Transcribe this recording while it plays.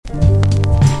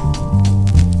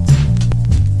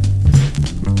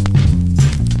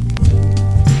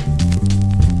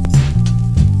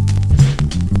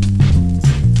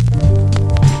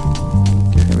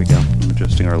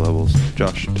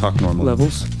Josh, talk normally.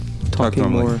 Levels. Talking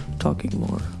normally. more. Talking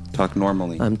more. Talk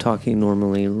normally. I'm talking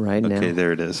normally right now. Okay,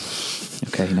 there it is.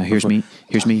 Okay, now here's me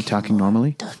talking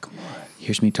normally.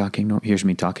 Here's me talking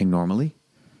normally.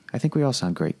 I think we all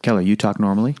sound great. Keller, you talk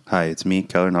normally? Hi, it's me,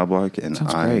 Keller Knobloch, and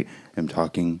Sounds I great. am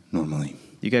talking normally.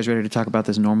 You guys ready to talk about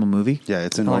this normal movie? Yeah,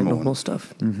 it's a I like normal normal one.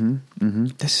 stuff.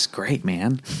 This is great,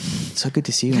 man. It's so good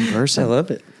to see you in person. I love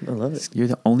it. I love it. You're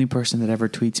the only person that ever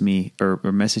tweets me or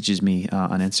messages me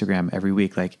on Instagram every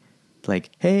week, like,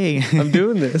 hey, I'm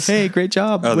doing this. Hey, great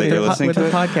job. Oh, that you're listening with to the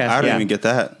it? podcast. I don't yeah. even get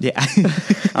that. Yeah.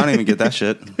 I don't even get that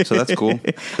shit. So that's cool.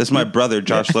 This is my brother,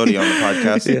 Josh Lodi, on the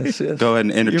podcast. Yes, yes. Go ahead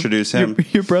and introduce him.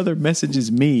 Your brother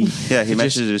messages me. Yeah, he to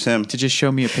messages him. to just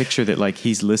show me a picture that like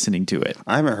he's listening to it.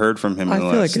 I haven't heard from him I in the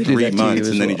feel last like I do 3 that to you months, as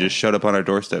and then he well. just showed up on our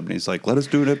doorstep, and he's like, let us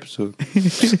do an episode.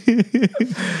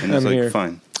 And I was I'm like, here.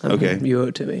 fine. I'm Okay. here. You owe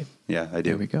it to me. Yeah, I do.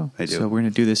 There we go. I do. So we're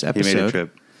gonna do this He episode. made a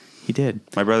trip. He did.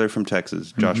 My brother from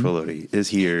Texas, Joshua Lodi, is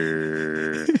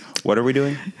here. What are we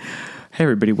doing? Hey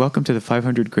everybody, welcome to the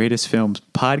 500 Greatest Films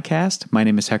podcast. My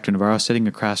name is Hector Navarro. Sitting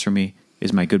across from me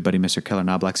is my good buddy, Mr. Keller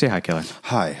Knobloch. Say hi, Keller.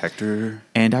 Hi, Hector.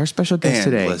 And our special guest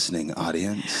And today listening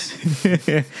audience.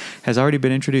 has already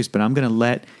been introduced, but I'm going to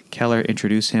let Keller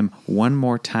introduce him one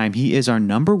more time. He is our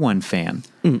number one fan.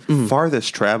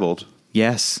 Farthest traveled.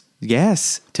 Yes.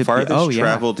 Farthest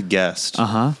traveled guest.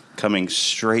 Uh-huh. Coming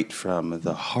straight from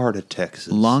the heart of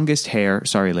Texas. Longest hair,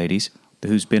 sorry ladies,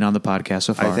 who's been on the podcast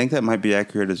so far. I think that might be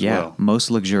accurate as yeah, well.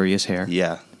 most luxurious hair.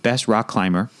 Yeah. Best rock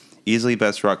climber. Easily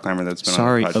best rock climber that's been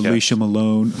Sorry, on the podcast. Alicia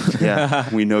Malone.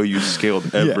 Yeah, we know you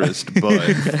scaled Everest,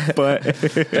 but But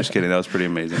just kidding. That was pretty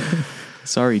amazing.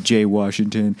 sorry, Jay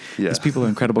Washington. Yeah. These people are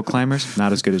incredible climbers,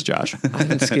 not as good as Josh. I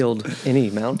haven't scaled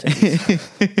any mountains.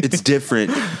 It's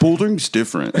different. Bouldering's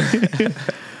different.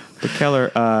 But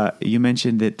Keller, you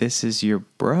mentioned that this is your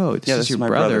bro. This is your my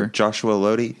brother, Joshua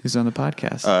Lodi, who's on the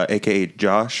podcast. a.k.a.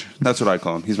 Josh. That's what I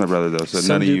call him. He's my brother, though, so Some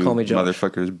none of do you call me Josh.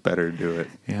 motherfuckers better do it.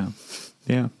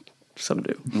 Yeah. Some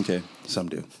do. Okay, some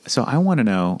do. So I want to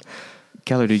know,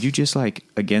 Keller, did you just like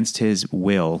against his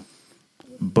will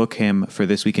book him for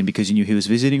this weekend because you knew he was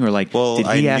visiting, or like Well, did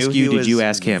he I ask knew you? he Did you was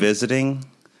ask him? visiting?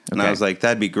 And Okay. I was like,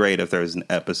 that'd be great if there was an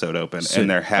episode open. So- and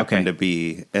there happened okay. to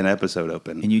be an episode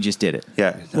open. And you just did it.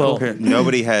 Yeah. Well-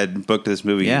 nobody had booked this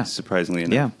movie, Yeah. surprisingly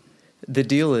enough. Yeah. The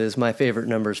deal is my favorite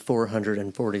number is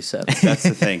 447. That's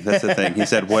the thing. That's the thing. He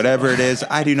said, whatever it is,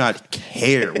 I do not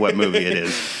care what movie it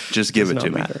is. Just give Does it not to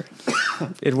matter.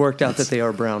 It worked out that they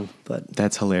are brown, but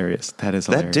That's hilarious. That is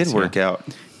me. hilarious. That did work yeah. out.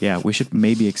 Yeah, we should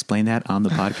maybe explain that on the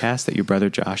podcast that your brother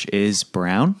Josh is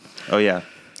brown. Oh, yeah.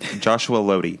 Joshua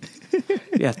Lodi.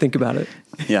 yeah, think about it.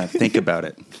 Yeah, think about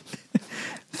it.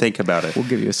 Think about it. We'll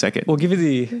give you a second. We'll give you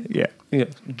the yeah.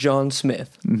 John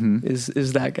Smith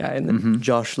is that guy, and then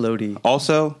Josh Lodi.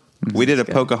 Also, we did a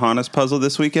Okay. Pocahontas puzzle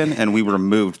this weekend, and we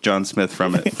removed John Smith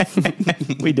from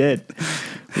it. We did.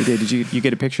 We did. Did you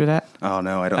get a picture of that? Oh,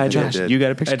 no, I don't I think I Josh, did. you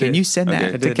got a picture? I Can did. you send Okay. that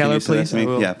I to did. Can Keller, you send that please? to me? I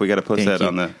will. Yeah, we got to post Thank that you.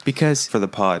 on the Because for the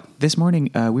pod. this morning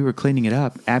we were cleaning it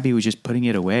up. Abby was just putting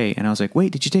it away, and I was like,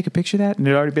 "Wait, did you take a picture of that?" And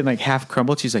it had already been like half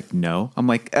crumbled. She's like, "No." I'm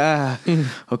like,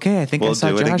 okay, I think I We'll saw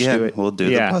do it Josh again. do it. We'll do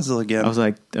the puzzle again. I was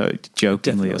like,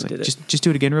 jokingly, I was Definitely like, did it. just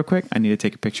do it again real quick. I need to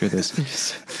take a picture of this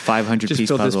 500 Just piece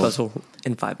build puzzle, this puzzle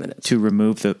in 5 minutes. to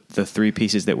remove the 3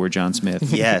 pieces that were John Smith.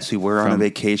 Yes, we were on a From-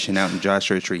 vacation out in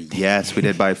Joshua Tree. Yes, we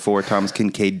did buy 4 Thomas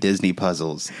Kincaid Disney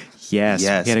puzzles. Yes,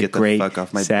 Yes, we had a get the great fuck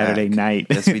off my Saturday back. night.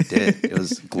 Yes, we did. It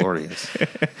was glorious.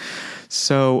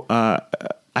 So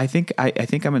I think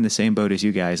I'm in the same boat as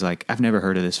you guys. Like, I've never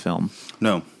heard of this film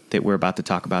No, that we're about to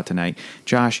talk about tonight.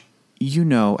 Josh, you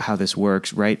know how this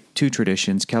works, right? 2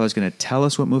 traditions. Keller's going to tell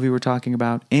us what movie we're talking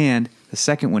about, and the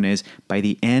second one is by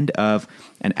the end of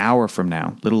an hour from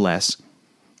now, little less.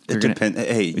 it you're gonna- depends.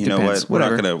 Hey, it you know depends. what?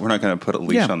 Whatever. We're not gonna put a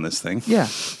leash Yeah. on this thing. Yeah,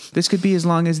 this could be as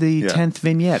long as the Yeah. 10th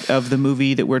vignette of the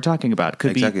movie that we're talking about.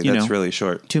 Could Exactly. be, you That's know, really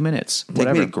short. 2 minutes. Take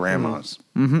Whatever. me to grandma's.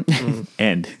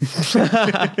 End.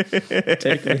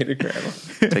 Take me to grandma.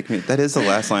 Take me. That is the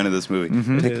last line of this movie.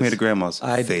 Take me is. to grandma's.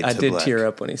 I Fade to did black. tear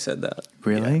up when he said that.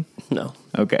 Really? No,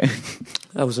 Okay.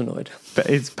 I was annoyed. But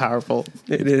it's powerful.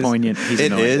 It It's is. poignant. He's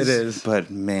It annoyed. is, It is. but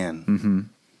man.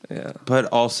 Yeah. But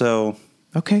also,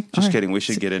 Okay. just all right. kidding. We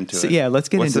should get into So, it. yeah, let's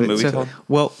get What's into the it. movie So- called?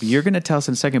 well, you're going to tell us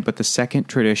in a second, but the second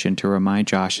tradition to remind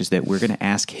Josh is that we're going to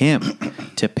ask him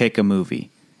to pick a movie,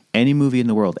 any movie in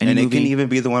the world, any And it movie. can even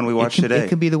be the one we watched today. It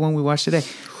could be the one we watched today.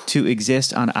 to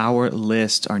exist on our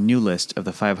list, our new list of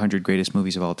the 500 greatest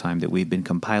movies of all time that we've been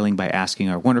compiling by asking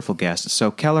our wonderful guests.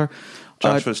 So, Keller,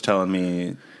 Josh was telling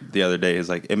me the other day, is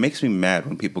like, it makes me mad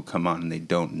when people come on and they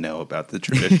don't know about the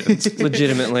traditions.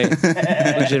 Legitimately,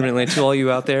 to all you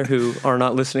out there who are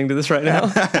not listening to this right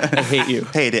now, I hate you.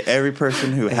 Hey, to every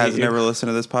person who has you. never listened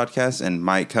to this podcast and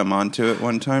might come on to it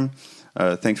one time,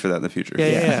 thanks for that in the future.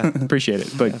 Yeah. appreciate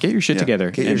it. But get your shit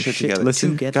together. Get your and shit together.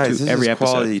 Listen Together. Guys, to this every is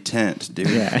episode. quality tent, dude.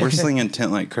 Yeah. We're slinging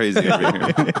tent like crazy over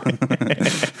here.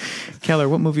 Keller,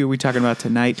 what movie are we talking about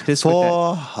tonight? This with that-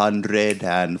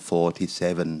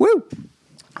 447. Woo!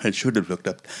 I should have looked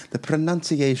up the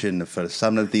pronunciation for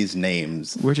some of these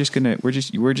names. We're just gonna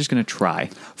try.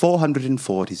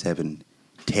 447.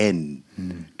 10.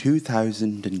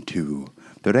 2002.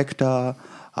 Director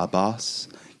Abbas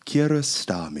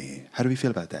Kiarostami. How do we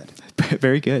feel about that?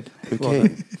 Very good.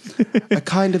 Okay. A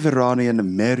kind of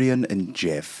Iranian Marion and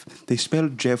Jeff. They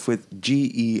spelled Jeff with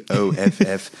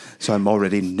Geoff, so I'm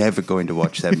already never going to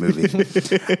watch that movie.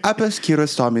 Abbas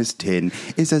Kiarostami's 10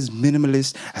 is as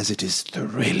minimalist as it is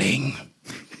thrilling.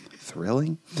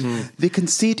 Thrilling? The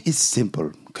conceit is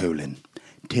simple,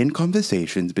 10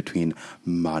 conversations between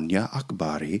Manya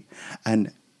Akbari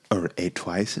and a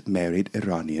twice-married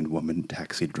Iranian woman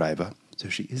taxi driver. So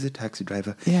she is a taxi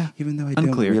driver, Yeah. even though I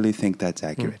Unclear. don't really think that's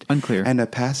accurate. Unclear. And her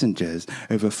passengers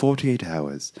over 48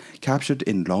 hours, captured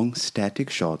in long static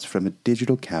shots from a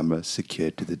digital camera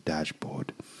secured to the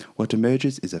dashboard. What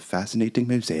emerges is a fascinating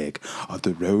mosaic of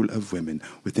the role of women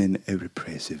within a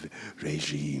repressive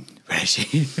regime.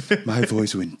 My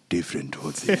voice went different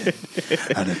towards the end,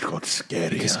 and it got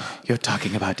scarier. You're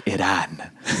talking about Iran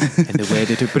and the way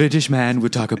that a British man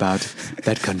would talk about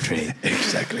that country.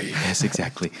 Exactly. Yes,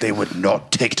 exactly. They would not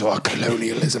take to our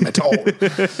colonialism at all.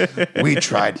 We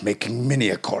tried making many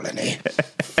a colony.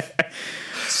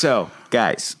 So,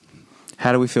 guys,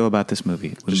 how do we feel about this movie?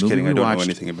 The Just movie kidding, we I don't know watched-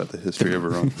 anything about the history of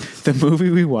Iran. The movie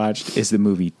we watched is the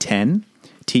movie 10,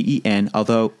 T-E-N,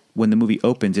 although when the movie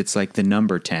opens, it's like the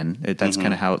number 10. That's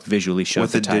kind of how it visually shows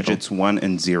With the the title. digits 1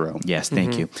 and 0. Yes,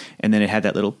 thank you. And then it had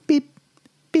that little beep,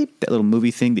 beep, that little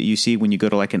movie thing that you see when you go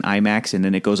to like an IMAX, and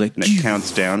then it goes like And it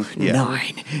counts down. Yeah.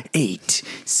 9, 8,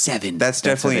 7. That's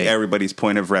definitely everybody's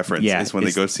point of reference is when they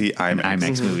it's go see IMAX.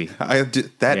 IMAX movie.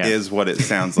 That Yeah. is what it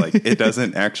sounds like. It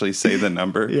doesn't actually say the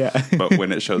number, Yeah. but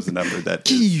when it shows the number, that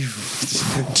is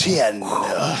 10,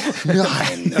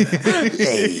 9,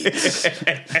 8,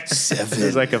 7.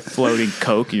 There's like a floating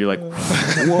Coke, and you're like,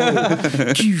 whoa.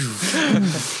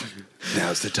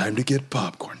 Now's the time to get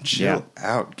popcorn. Chill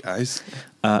out, guys.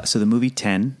 So the movie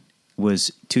 10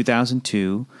 was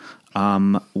 2002,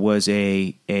 was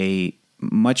a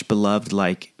much beloved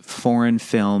like foreign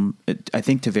film, I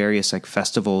think to various like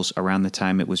festivals around the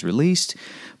time it was released,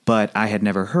 but I had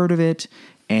never heard of it.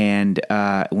 And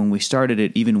when we started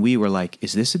it, even we were like,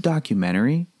 is this a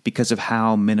documentary? Because of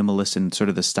how minimalist and sort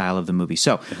of the style of the movie.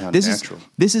 So how this natural.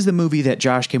 is the movie that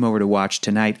Josh came over to watch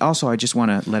tonight. Also, I just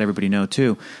want to let everybody know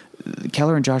too,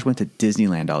 Keller and Josh went to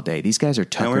Disneyland all day. These guys are And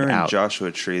we tuckered were in out.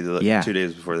 Joshua Tree 2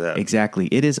 days before that. Exactly.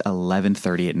 It is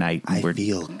 11:30 at night. I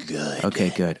feel good. Okay,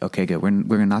 good. Okay, good. We're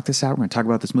gonna knock this out. We're gonna talk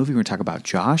about this movie. We're gonna talk about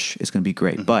Josh. It's gonna be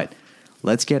great. Mm-hmm. But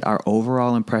let's get our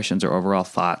overall impressions or overall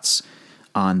thoughts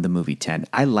on the movie 10.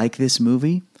 I like this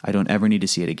movie. I don't ever need to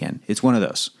see it again. It's one of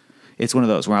those. It's one of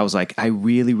those where I was like, I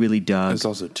really, really dug. It's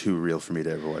also too real for me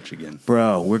to ever watch again.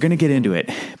 Bro, we're going to get into it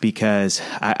because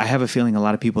I have a feeling a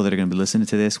lot of people that are going to be listening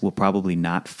to this will probably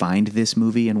not find this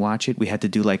movie and watch it. We had to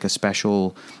do like a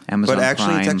special Amazon But actually,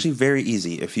 Prime. it's actually very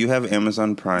easy. If you have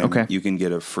Amazon Prime, Okay. you can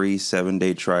get a free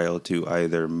 7-day trial to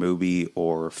either Mubi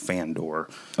or Fandor.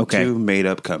 Okay. 2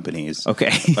 made-up companies.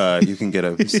 Okay. You can get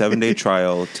a 7-day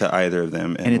trial to either of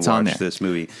them and it's watch on there. this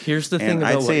movie. Here's the And thing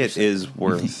about I'd what say you're it saying. is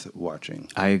worth watching.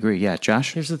 I agree. Yeah,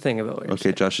 Josh? Here's the thing about what you're Okay,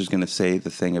 saying. Josh is going to say the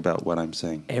thing about what I'm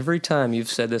saying. Every time you've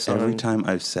said this Every on time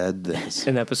I've said this.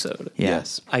 an episode, Yeah.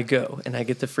 Yes. I go and I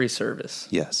get the free service,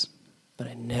 Yes. but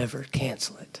I never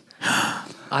cancel it.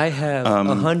 I have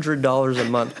 $100 a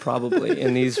month probably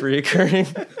in these reoccurring.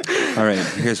 All right,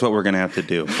 here's what we're going to have to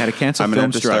do. Gotta cancel I'm gonna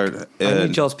have Filmstruck. to start. I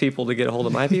need y'all's people to get a hold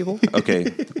of my people. Okay.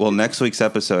 Well, next week's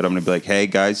episode, I'm going to be like, hey,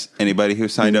 guys, anybody who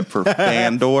signed up for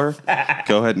Fandor,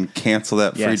 go ahead and cancel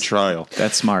that free Yes. trial.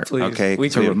 That's smart. Please. Okay. We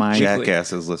To can- remind-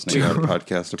 jackasses listening to our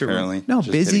podcast, apparently. No,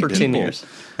 Just busy hitting For 10 people. years.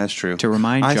 That's true. To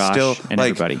remind Josh and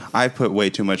everybody. I put way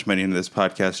too much money into this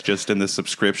podcast just in the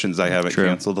subscriptions I haven't True.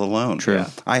 canceled alone. True. Yeah.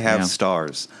 I have Yeah.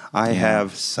 Stars. I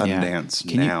have Sundance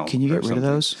Can you- now. can you or get rid of something.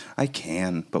 those? I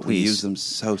can, but we Please. use them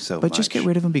so But much. just get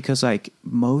rid of them because, like,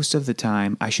 most of the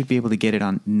time, I should be able to get it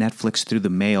on Netflix through the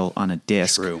mail on a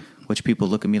disc True. which people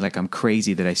look at me like I'm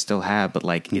crazy that I still have, but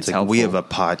like it's like helpful. we have a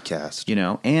podcast. You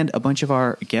know, and a bunch of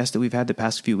our guests that we've had the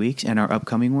past few weeks and our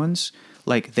upcoming ones,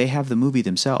 like they have the movie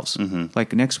themselves.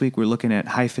 Like next week we're looking at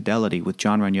High Fidelity with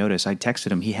John Raniotis. I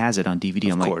texted him; he has it on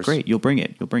DVD. I'm like, great, you'll bring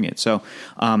it. So,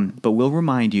 but we'll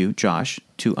remind you, Josh,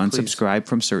 to unsubscribe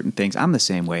from certain things. I'm the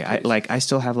same way. I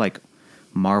still have like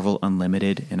Marvel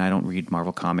Unlimited, and I don't read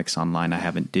Marvel comics online. I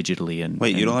haven't digitally. And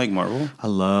Wait, you don't like Marvel? I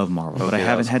love Marvel, but I Okay,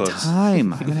 haven't had close.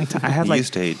 time. I had You like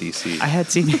used to hate DC. I had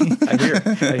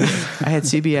I had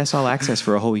CBS All Access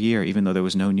for a whole year, even though there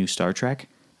was no new Star Trek.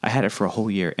 I had it for a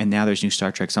whole year, and now there's new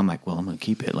Star Trek. So I'm like, well, I'm going to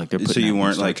keep it. Like they're putting So you out new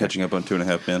weren't Star like Trek. catching up on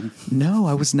 2.5 Men? No,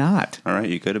 I was not. All right,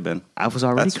 you could have been. I was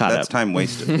already caught That's up. time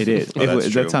wasted. It is. Oh, that's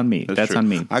true. That's on me. That's true. on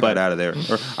me. I But- got out of there.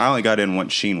 Or I only got in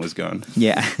once Sheen was gone.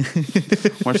 Yeah.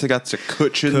 Once they got to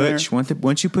Kutch in there. Kutch.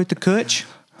 Once you put the Kutch,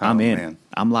 I'm in. man.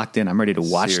 I'm locked in. I'm ready to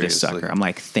watch this Seriously. sucker. I'm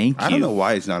like, thank you. I don't know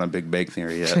why he's not on Big Bang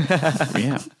Theory yet.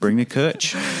 Yeah, bring the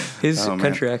Kutch. His Oh, man.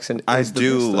 country accent. I is the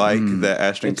do best, though. like that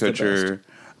Ashton It's the Kutcher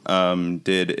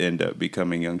did end up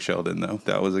becoming young Sheldon, though.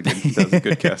 That was a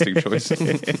good casting choice.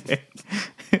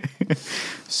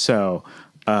 So,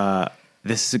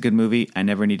 this is a good movie. I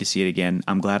never need to see it again.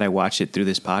 I'm glad I watched it through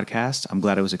this podcast. I'm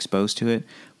glad I was exposed to it.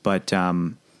 But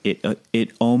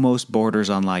it almost borders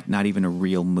on like not even a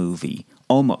real movie,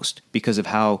 almost, because of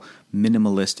how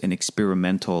minimalist and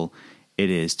experimental it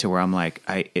is. To where I'm like,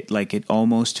 it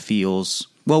almost feels.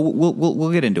 Well,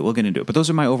 we'll get into it. We'll get into it. But those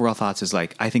are my overall thoughts. Is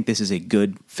like I think this is a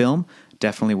good film,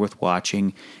 definitely worth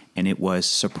watching, and it was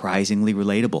surprisingly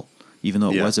relatable, even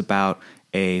though it was about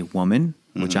a woman,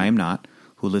 which I am not,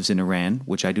 who lives in Iran,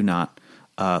 which I do not,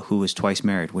 who is twice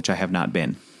married, which I have not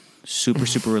been. Super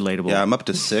relatable. Yeah, I'm up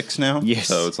to 6 now. Yes.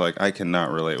 So it's like I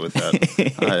cannot relate with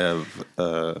that. I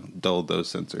have dulled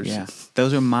those sensors. Yeah.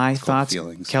 Those are my thoughts.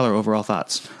 feelings. Keller, overall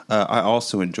thoughts. I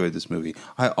also enjoyed this movie.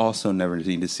 I also never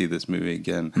need to see this movie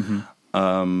again.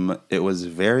 It was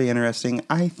very interesting.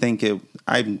 I think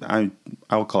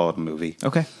I'll call it a movie.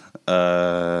 Okay.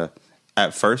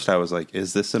 At first, I was like,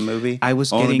 "Is this a movie?" I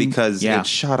was only getting- because yeah. it's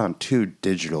shot on 2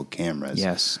 digital cameras.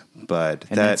 Yes. but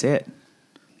And that's it.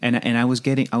 And I was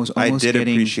almost I did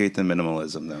getting appreciate the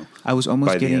minimalism, though. I was almost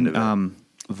by the getting end of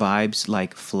it. vibes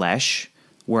like Flesh,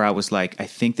 where I was like, I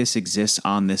think this exists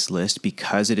on this list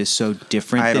because it is so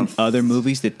different I than don't- other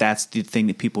movies that's the thing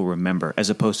that people remember, as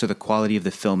opposed to the quality of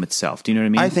the film itself. Do you know what I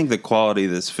mean? I think the quality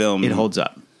of this film it holds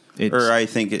up. I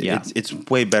think yeah. it's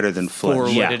way better than Flesh. For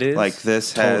Yeah. what it is. Like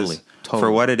this Totally. has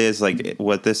for what it is, like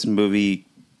what this movie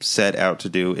set out to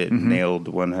do, it nailed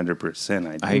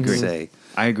 100%. I agree. Say.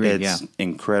 I agree, It's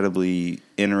incredibly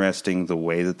interesting the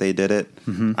way that they did it.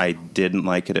 I didn't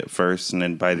like it at first, and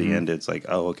then by the end, it's like,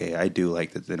 oh, okay, I do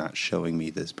like that they're not showing me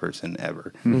this person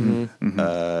ever.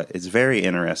 It's very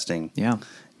interesting. Yeah.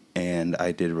 And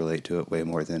I did relate to it way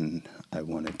more than I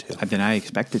wanted to. Than I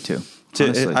expected to.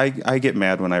 Honestly. I get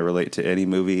mad when I relate to any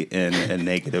movie in a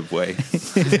negative way,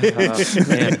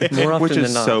 Man, more often which is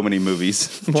than not. so many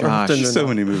movies. More Josh, often than so not.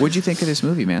 many movies. What'd you think of this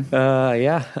movie, man?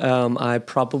 Yeah, I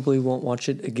probably won't watch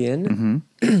it again,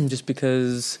 just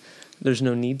because there's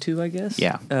no need to. I guess.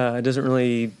 Yeah. It doesn't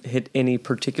really hit any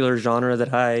particular genre that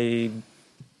I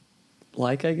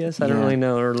like. I guess I don't Yeah. really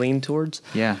know or lean towards.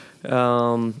 Yeah.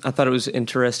 I thought it was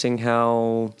interesting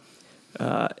how,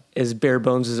 as bare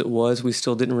bones as it was, we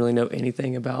still didn't really know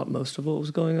anything about most of what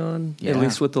was going on. Yeah. At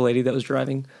least with the lady that was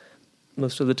driving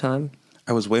most of the time.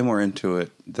 I was way more into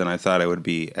it than I thought I would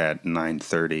be at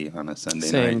 9:30 on a Sunday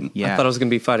Same. night. Yeah. I thought I was going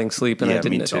to be fighting sleep, and Yeah, I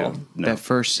didn't me at too. all. No, that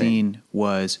first same. scene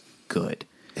was good.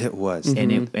 It was.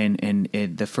 And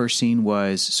the first scene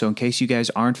was, so in case you guys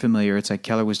aren't familiar, it's like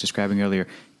Keller was describing earlier,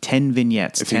 10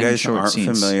 vignettes, If 10 you guys short aren't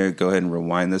scenes. familiar, go ahead and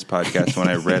rewind this podcast when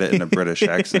I read it in a British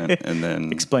accent and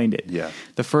then Explained it. Yeah.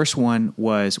 The first one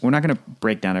was, we're not going to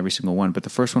break down every single one, but the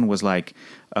first one was like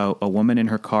a woman in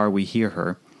her car, we hear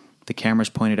her, the camera's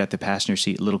pointed at the passenger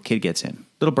seat, little kid gets in,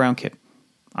 little brown kid.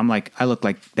 I'm like, I look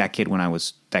like that kid when I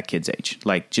was that kid's age.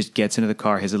 Like, just gets into the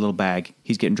car, has a little bag,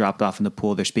 he's getting dropped off in the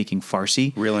pool, they're speaking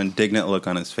Farsi. Real indignant look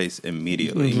on his face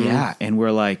immediately. Yeah, and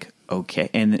we're like, okay.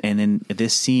 And then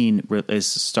this scene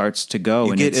starts to go.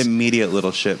 You and get it's, immediate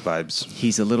little shit vibes.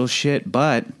 he's a little shit,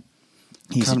 but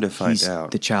he's, Come to find he's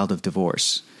out. the child of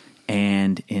divorce.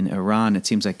 And in Iran, it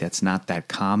seems like that's not that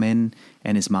common.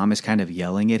 And his mom is kind of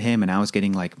yelling at him. And I was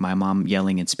getting like my mom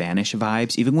yelling in Spanish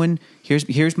vibes. Even when,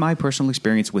 here's my personal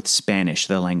experience with Spanish,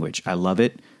 the language. I love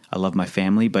it. I love my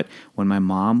family. But when my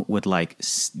mom would like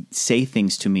say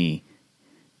things to me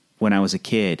when I was a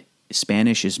kid,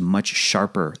 Spanish is much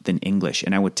sharper than English.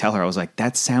 And I would tell her, I was like,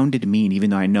 that sounded mean, even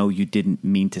though I know you didn't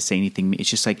mean to say anything. It's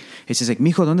just like,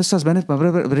 mijo, ¿dónde estás?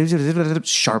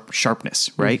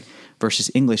 Sharpness, right? versus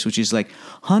English, which is like,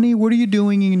 honey, what are you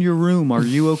doing in your room? Are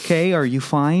you okay? Are you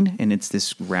fine? And it's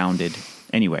this rounded.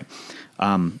 Anyway,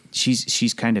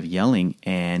 she's kind of yelling,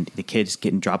 and the kid's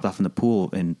getting dropped off in the pool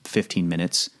in 15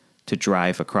 minutes to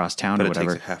drive across town But or it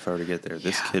whatever. takes a half hour to get there.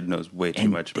 This Yeah. kid knows way too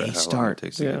And much about they how long start it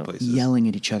takes to get places. yelling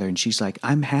at each other, and she's like,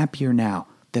 I'm happier now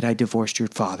that I divorced your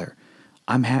father.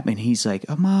 I'm happy. And he's like,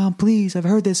 oh, Mom, please, I've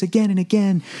heard this again and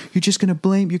again. You're gonna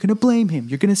blame him.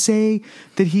 You're gonna say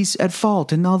that he's at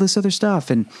fault and all this other stuff.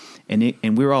 And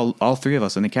we were all three of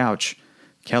us on the couch.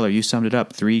 Keller, you summed it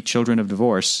up. 3 children of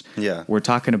divorce. Yeah. We're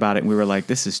talking about it, and we were like,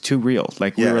 this is too real.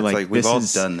 Like, Yeah, we were it's like, we've this all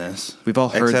is- done this. We've all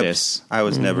heard Except this. I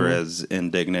was never as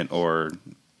indignant, or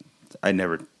I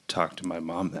never talked to my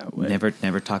mom that way.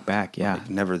 Never talk back. Yeah.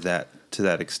 Like, never that to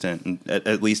that extent. And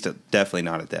at least definitely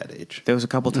not at that age. There was a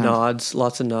couple times. Nods,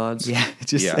 lots of nods. Yeah.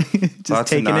 Just, Yeah, just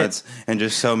lots of taking it. nods and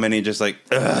just so many, just like,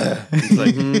 ugh. It's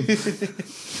like,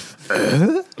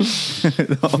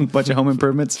 A bunch of home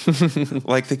improvements.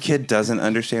 like the kid doesn't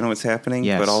understand what's happening,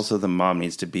 Yes. but also the mom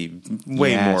needs to be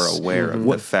way Yes. more aware of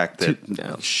the fact that,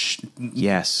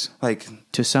 Yes. like,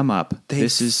 To sum up, they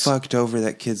this is fucked over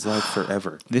that kid's life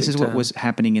forever. this is Big what time. was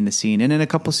happening in the scene, and in a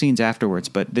couple scenes afterwards.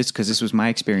 But because this was my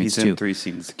experience He's too. in 3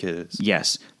 scenes, the kid is.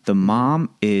 Yes, the mom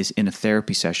is in a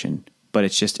therapy session, but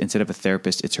it's just instead of a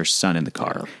therapist, it's her son in the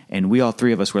car, and we all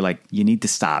 3 of us were like, "You need to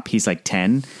stop." He's like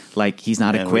 10, like he's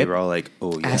not And we equipped. were all like,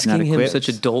 oh, yeah. Ask- not Asking him equipped. such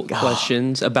adult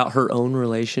questions about her own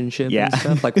relationship Yeah. and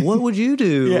stuff. Like, what would you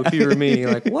do if you were me?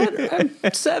 Like, what? I'm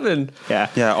 7. Yeah.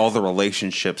 Yeah, all the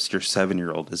relationships your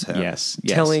 7-year-old has had. Yes.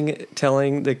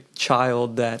 Telling the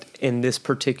child that in this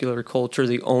particular culture,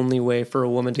 the only way for a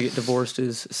woman to get divorced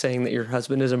is saying that your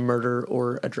husband is a murderer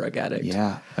or a drug addict.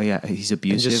 Yeah. Oh yeah. He's And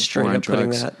abusive. just straight or on up putting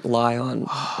drugs. that lie on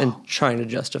and trying to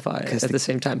justify it 'Cause at the- the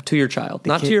same time to your child,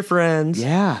 not kid- to your friends,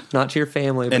 Yeah. not to your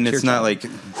family, but And to it's your not child.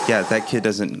 like, yeah, that kid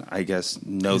doesn't, I guess,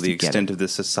 know Doesn't the get extent it. of the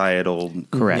societal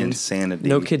Correct. insanity.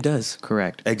 No kid does.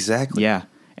 Correct. Exactly. Yeah.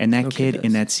 And that No kid kid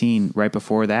in does. that scene right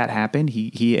before that happened,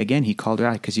 he called her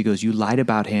out because he goes, "You lied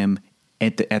about him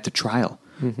at the trial."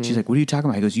 Mm-hmm. She's like, "What are you talking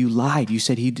about?" He goes, "You lied. You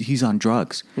said he's on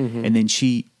drugs." Mm-hmm. And then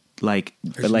she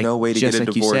There's like no way to just get a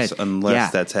like you divorce said,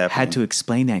 unless that's happening. Had to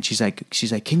explain that. And she's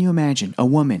like, "Can you imagine a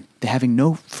woman having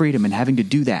no freedom and having to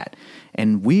do that?"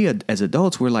 And we as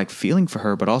adults, we're like feeling for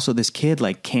her, but also this kid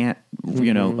like can't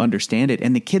understand it.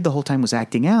 And the kid the whole time was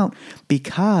acting out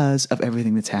because of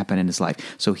everything that's happened in his life.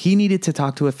 So he needed to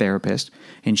talk to a therapist,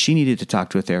 and she needed to talk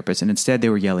to a therapist, and instead they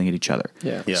were yelling at each other.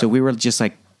 Yeah. Yeah. So we were just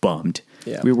like bummed.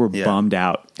 Yeah. We were Yeah. bummed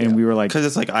out, and we were like, Because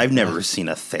it's like, I've never seen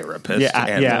a therapist. Yeah,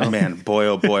 and yeah. man, boy,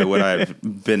 oh boy, would I have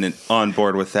been on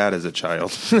board with that as a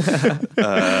child.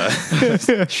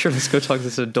 Sure, let's go talk to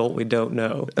this adult we don't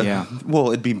know. yeah. Well,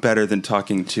 it'd be better than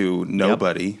talking to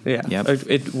nobody. Yeah, Yep.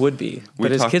 it would be. We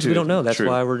But as talk kids, we to- don't know. That's true.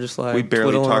 why we're just like We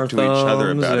barely twiddling our talk to each other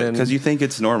thumbs about it and- because you think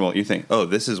it's normal. You think, oh,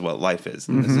 this is what life is.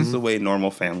 And This is the way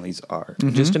normal families are.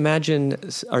 Just imagine.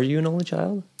 Are you an only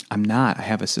child? I'm not. I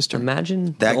have a sister.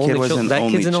 Imagine That the kid only was an that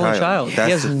only kid's an only child. child. That's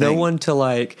He has the no thing. one to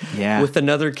like Yeah. with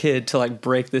another kid to like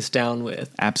break this down with.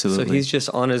 Absolutely. So he's just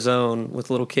on his own with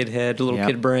little kid head, little Yep.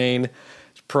 kid brain,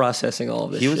 processing all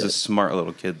of this. He was shit. a smart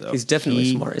little kid, though. He's definitely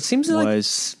He smart. It seems like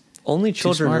was only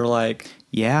children smart. are like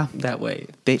Yeah. that way.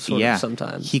 They, sort yeah. of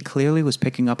sometimes. He clearly was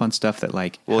picking up on stuff that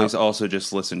like well, how- he's also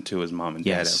just listened to his mom and dad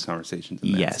Yes. have conversations.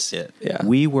 And yes. that's it. Yeah.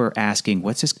 We were asking,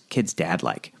 what's this kid's dad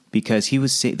like? Because he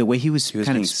was the way he was He was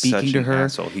kind being of speaking such to an her.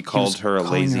 asshole. He was called her a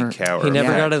calling lazy her- cow. He or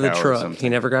never a got out of the cow or truck. something. He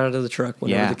never got out of the truck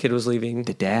whenever Yeah. the kid was leaving.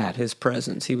 The dad. His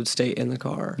presence. He would stay in the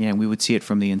car. Yeah, and we would see it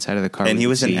from the inside of the car. And We he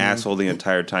would was an see- asshole the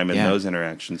entire time in Yeah. those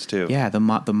interactions, too. Yeah, the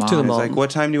mom. To the It's mom. like, what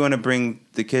time do you want to bring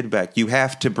the kid back? You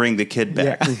have to bring the kid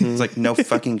back. It's like, no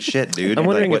fucking shit, dude. I'm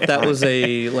wondering Like, if that was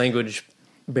a language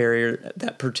barrier,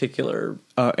 that particular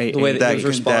the way that, that- he was that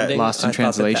responding. lost in I thought that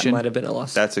translation? might have been a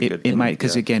lost. That's a good It might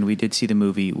because yeah. again we did see the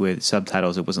movie with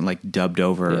subtitles. It wasn't like dubbed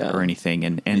over Yeah. or anything,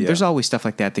 and Yeah. there's always stuff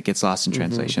like that gets lost in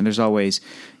translation. There's always So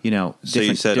you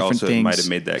different, said different also things. it might have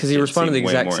made that 'Cause he kid responded seem the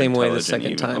way exact more same way the intelligent second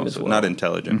even time as also. well. Not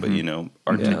intelligent, but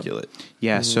articulate.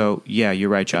 Yeah. So yeah, you're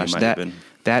right, Josh. might have That been.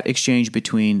 that exchange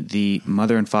between the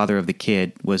mother and father of the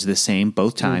kid was the same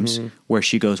both times. Where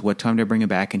she goes, "What time do I bring him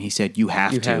back?" and he said, "You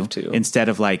have You to," have to. instead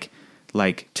of like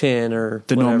 10 or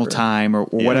the normal whatever. time or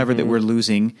whatever that we're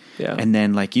losing. Yeah. And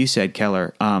then, like you said,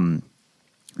 Keller,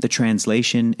 the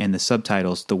translation and the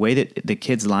subtitles, the way that the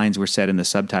kids' lines were said in the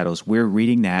subtitles, we're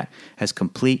reading that as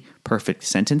complete, perfect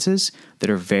sentences that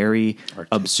are very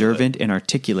observant and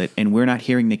articulate, and we're not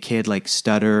hearing the kid like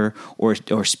stutter or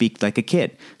speak like a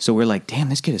kid. So we're like, damn,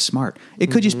 this kid is smart. It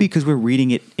could just be because we're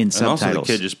reading it in And also, subtitles.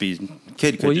 the kid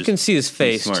kid could Well, you just can see his be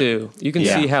face smart. too. You can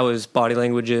Yeah. see how his body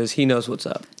language is. He knows what's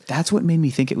up. That's what made me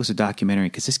think it was a documentary,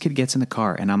 because this kid gets in the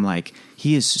car and I'm like,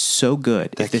 he is so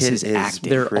good. That If this kid is is acting,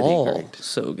 They're pretty all great.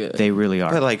 so good. they really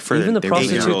are. But like for even the the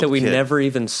prostitute 8-year-old that we kid. never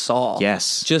even saw.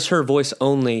 Yes. Just her voice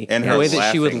only. And the her way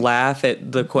that she would laughing. laugh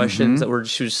at the questions that were,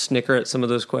 she would snicker at some of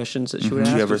those questions that she would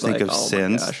ask. Do you ever was think like, of oh my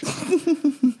Sins? gosh.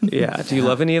 Yeah. Do you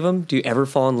love any of them? Do you ever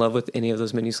fall in love with any of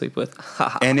those men you sleep with?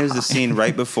 And it was the scene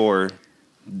right before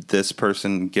this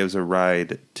person gives a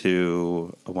ride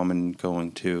to a woman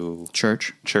going to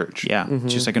Church. church. Yeah.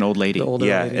 Just like an old lady. The older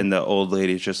Yeah, lady. and the old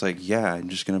lady's just like, yeah, I'm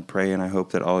just going to pray and I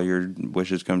hope that all your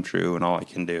wishes come true and all I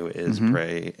can do is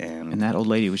pray. And that old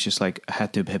lady was just like,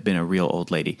 had to have been a real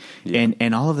old lady.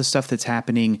 And all of the stuff that's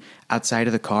happening outside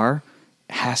of the car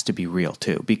has to be real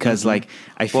too, because like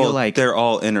I feel well, like they're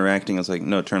all interacting. It's like,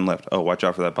 no, turn left. Oh, watch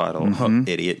out for that pothole. Oh,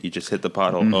 idiot. You just hit the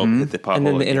pothole. Oh, hit the pothole. and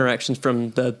then the again. interactions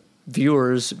from the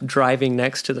viewers driving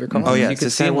next to their cars. Oh, yeah. You It's could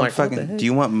the see same them like like, what the fucking, heck? do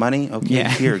you want money? Okay, Yeah.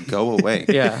 here, go away.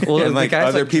 Yeah. Well, and the like guy's,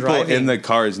 other like, people driving. in the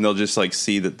cars, and they'll just like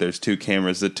see that there's two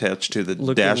cameras attached to the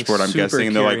Looking dashboard, I'm super guessing,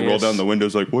 and they'll like roll curious. down the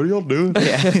windows like, what are y'all doing?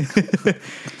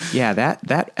 yeah,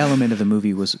 that element of the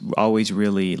movie was always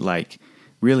really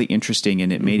interesting,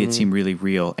 and it made it seem really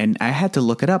real. And I had to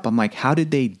look it up. I'm like, how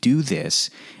did they do this?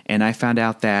 And I found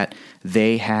out that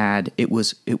they had there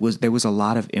was a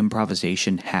lot of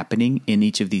improvisation happening in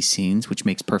each of these scenes, which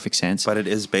makes perfect sense. But it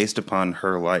is based upon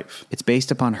her life. It's based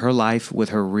upon her life with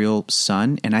her real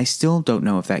son, and I still don't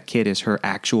know if that kid is her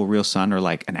actual real son or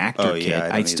like an actor Oh, kid. yeah, I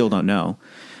I don't still either. don't know.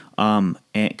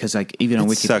 Because like even on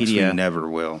It sucks we Wikipedia, never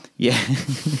will. yeah.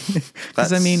 That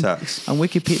Because I mean, sucks. on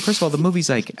Wikipedia, first of all, the movie's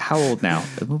like how old now?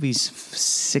 The movie's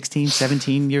 16,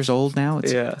 17 years old now.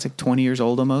 It's like 20 years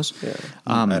old almost. Yeah.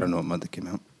 I don't know what month it came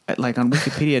out. Like on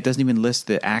Wikipedia, it doesn't even list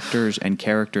the actors and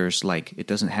characters. Like it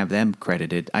doesn't have them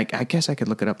credited. I guess I could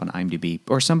look it up on IMDb,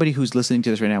 or somebody who's listening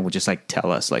to this right now will just like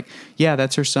tell us, like, yeah,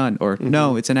 that's her son, or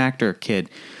no, it's an actor kid.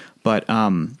 But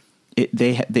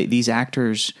these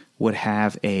actors would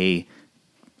have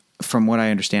from what I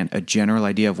understand, a general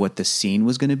idea of what the scene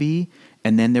was going to be,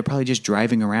 and then they're probably just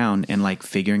driving around and like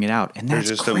figuring it out. And There's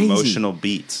that's just crazy. emotional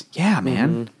beats. Yeah,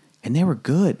 man. And they were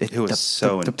good. It was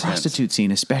so the intense. prostitute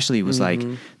scene especially was like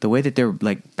the way that they're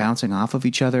like bouncing off of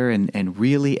each other and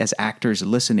really as actors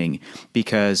listening,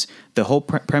 because the whole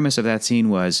premise of that scene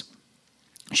was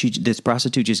this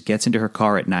prostitute just gets into her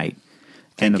car at night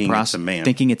Thinking it's a man.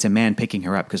 thinking it's a man picking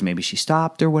her up because maybe she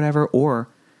stopped or whatever, or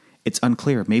it's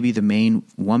unclear. Maybe the main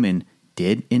woman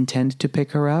did intend to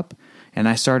pick her up. And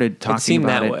I started talking seemed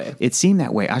about that it. way. It seemed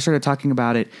that way. I started talking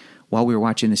about it while we were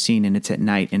watching the scene, and it's at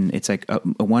night, and it's like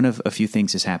one of a few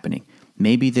things is happening.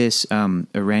 Maybe this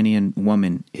Iranian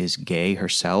woman is gay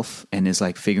herself and is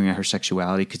like figuring out her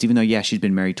sexuality, because even though she's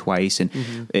been married twice, and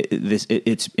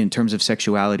it's in terms of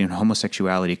sexuality and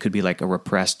homosexuality, it could be like a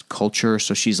repressed culture.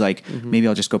 So she's like, maybe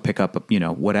I'll just go pick up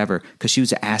whatever, because she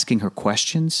was asking her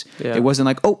questions. Yeah. It wasn't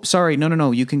like, oh, sorry,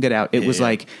 no, you can get out. It was Yeah.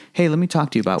 like, hey, let me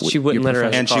talk to you about what She wouldn't your let her out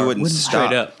of profession- And the she car. wouldn't Straight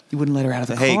stop. up. You wouldn't let her out of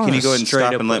the Hey, car. can you go ahead and Straight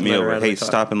stop up and let me let her over? out of Hey, the car.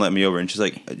 stop and let me over. And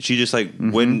she just like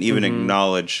wouldn't even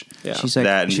acknowledge Yeah. She's like-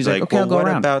 that. And she's she's like, like, okay, well, I'll go what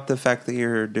around. about the fact that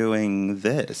you're doing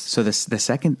this? So the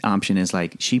second option is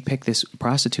like she picked this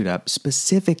prostitute up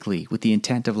specifically with the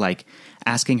intent of like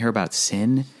asking her about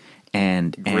sin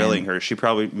and Grilling her. She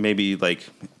probably maybe like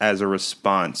as a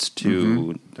response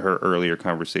to her earlier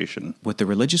conversation. with the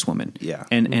religious woman. Yeah.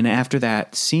 And after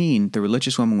that scene, the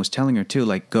religious woman was telling her too,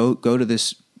 like go to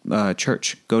this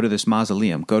church, go to this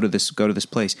mausoleum, go to this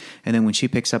place. And then when she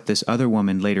picks up this other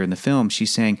woman later in the film, she's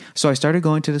saying, so I started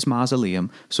going to this mausoleum.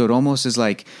 So it almost is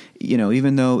like,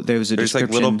 even though there was a There's like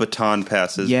description little baton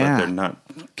passes, Yeah. but they're not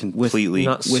completely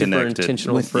Not super connected.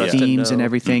 intentional with for us to themes and know.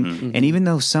 everything. And even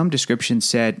though some description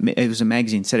said, it was a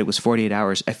magazine, said it was 48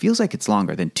 hours, it feels like it's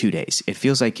longer than 2 days. It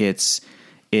feels like it's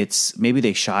maybe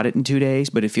they shot it in 2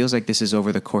 days, but it feels like this is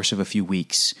over the course of a few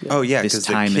weeks. Oh yeah, This because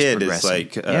the time kid is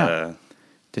progressing. like,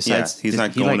 Decides he's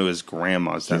not he going like- to his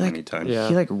grandma's that he like- many times. Yeah.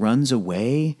 He like runs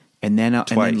away, and then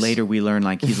Twice. later we learn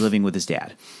like he's living with his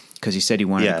dad because he said he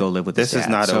wanted Yeah, to go live with this his dad.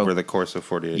 is not So- over the course of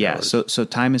 48 Yeah, hours. so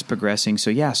time is progressing.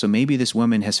 So maybe this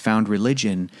woman has found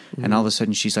religion, and all of a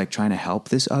sudden she's like trying to help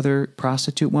this other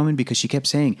prostitute woman because she kept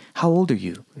saying, "How old are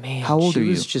you? Man, How old she are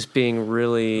you?" was just being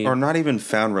really. or not even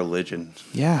found religion.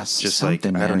 Yeah, Just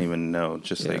something, like I don't man. even know.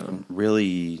 Just like Yeah.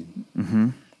 really.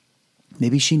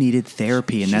 Maybe she needed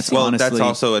therapy, and that's Well, honestly that's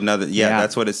also another. Yeah, Yeah.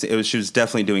 that's what it was. She was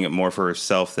definitely doing it more for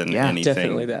herself than Yeah, anything.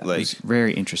 definitely that. Like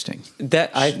very interesting. That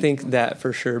I think that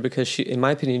for sure, because she, in my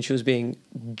opinion, she was being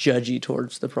judgy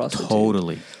towards the prostitute.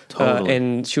 Totally.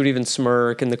 And she would even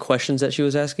smirk, and the questions that she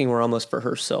was asking were almost for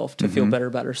herself to feel better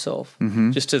about herself,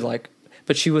 just to like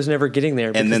But she was never getting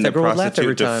there because And then that the girl would laugh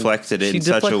every prostitute time. deflected it She in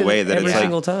such a deflected way it that it's every like-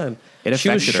 single time. It She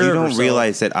was affected her. sure You of don't herself.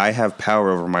 realize that I have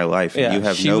power over my life, and Yeah, you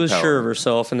have she no was power. sure of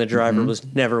herself, and the driver was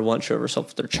never once sure of herself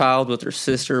with her child, with her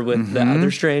sister, with the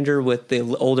other stranger, with the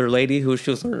older lady who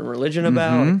she was learning religion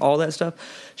about, all that stuff.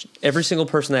 Every single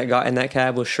person that got in that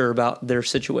cab was sure about their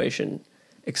situation,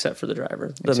 except for the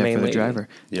driver, the Except main for the lady. driver.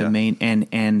 Yeah. The main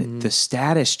and the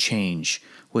status change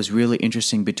was really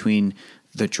interesting between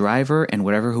the driver and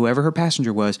whoever her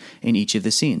passenger was in each of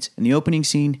the scenes. In the opening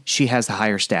scene, she has the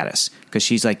higher status because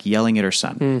she's like yelling at her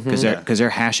son because they're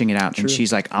hashing it out, and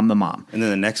she's like, "I'm the mom." And then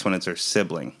the next one, it's her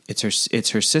sibling. It's her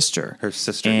sister. Her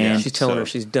sister, And yeah. She's telling her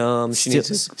she's dumb. She needs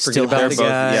to forget still about has, the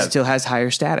guy. yeah. still has higher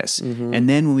status. And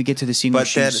then when we get to the scene where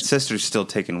But that she's sister's still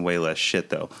taking way less shit,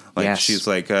 though. Like, Yes. she's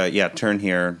like, yeah, turn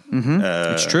here.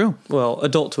 it's true. Well,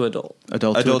 adult to adult.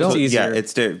 Adult to Adult, adult. It's yeah,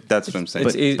 easier. that's what I'm saying.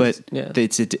 But easy- but yeah.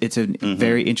 it's a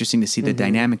very interesting to see the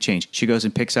dynamic change. She goes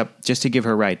and picks up, just to give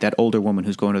her right, that older woman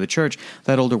who's going to the church.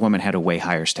 That older woman had a way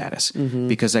higher status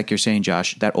because, like you're saying,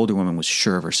 Josh, that older woman was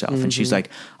sure of herself, and she's like,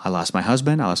 "I lost my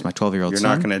husband. I lost my 12-year-old You're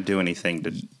son." not going to do anything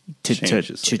to change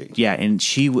this lady. Yeah, and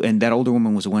that older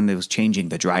woman was the one that was changing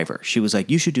the driver. She was like,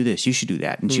 "You should do this. You should do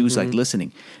that," and she was like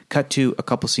listening. Cut to a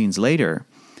couple scenes later.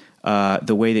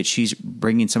 The way that she's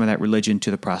bringing some of that religion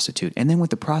to the prostitute. And then what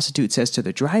the prostitute says to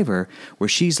the driver, where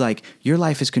she's like, your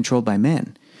life is controlled by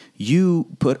men. You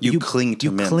cling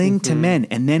to men. cling to men.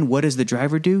 And then what does the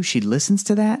driver do? She listens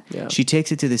to that. Yeah. She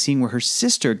takes it to the scene where her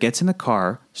sister gets in the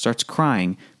car, starts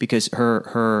crying because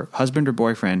her husband or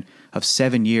boyfriend of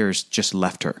 7 years just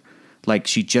left her. Like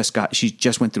she just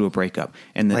went through a breakup.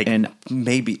 And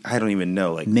Maybe, I don't even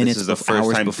know. Like, Minutes this is the of first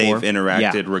hours time before. they've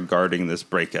interacted Yeah. regarding this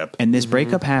breakup. And this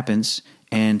breakup happens,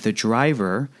 and the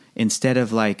driver, instead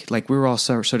of like we were all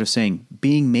sort of saying,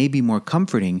 being maybe more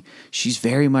comforting, she's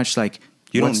very much like,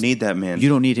 You don't need that man. You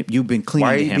don't need him. You've been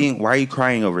clinging to him. Why are you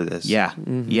crying over this? Yeah,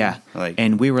 yeah. Like-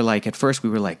 and we were like, at first we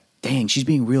were like, dang, she's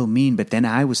being real mean. But then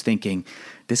I was thinking,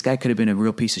 this guy could have been a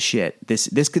real piece of shit. This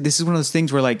is one of those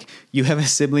things where like you have a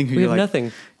sibling who We you're have like,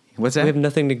 nothing. What's that? We have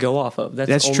nothing to go off of.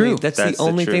 That's true. That's That's the the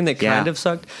only truth. thing that kind Yeah. of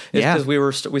sucked. Is Yeah.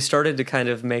 because we started to kind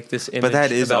of make this image. But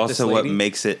that is about this also what lady.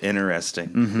 makes it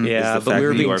interesting. Yeah, is the but fact we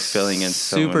were that being you are filling in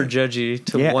so super many- judgy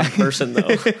to Yeah. one person though,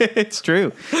 it's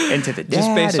true. And to the just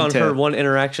dad based and on to- her one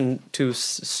interaction to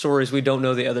stories we don't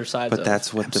know the other sides But of.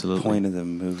 that's what Absolutely. the point of the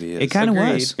movie is. It kind of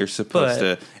Agreed. was. You're supposed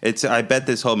But- to. I bet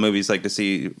this whole movie is like to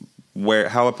see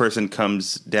how a person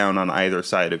comes down on either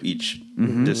side of each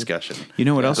discussion. You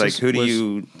know what It's else like is- who do was-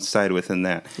 you side with in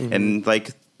that? And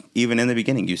like even in the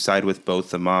beginning, you side with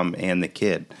both the mom and the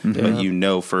kid, but you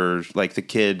know for like the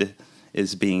kid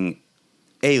is being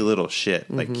a little shit.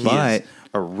 Like he But- is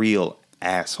a real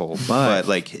asshole, But but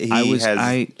like he I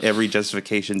has every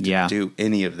justification to Yeah. do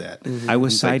any of that. I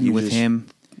was It's like siding you with just- him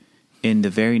in the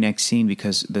very next scene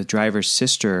because the driver's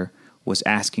sister was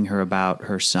asking her about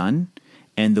her son,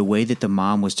 and the way that the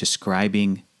mom was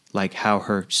describing like how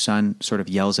her son sort of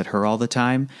yells at her all the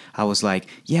time. I was like,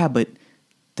 yeah, but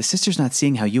the sister's not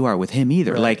seeing how you are with him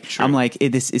either. Right, like true. I'm like,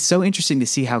 it's so interesting to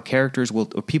see how characters or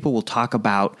people will talk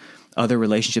about other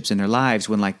relationships in their lives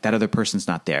when like that other person's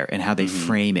not there, and how they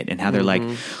frame it, and how they're like,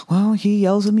 well, he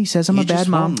yells at me, says I'm He a bad just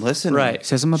mom. won't listen. right.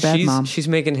 Says I'm a bad mom. She's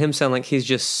making him sound like he's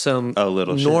just some A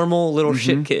little shit. normal little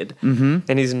shit kid, and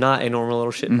he's not a normal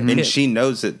little shit kid. And she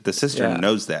knows it. The sister Yeah.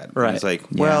 knows that. Right. It's like,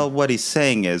 well, what he's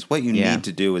saying is, what you Yeah. need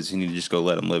to do is you need to just go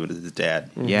let him live with his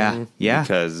dad. Yeah, yeah,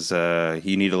 Because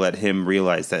you need to let him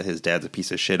realize that his dad's a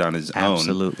piece of shit on his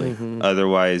absolutely. own.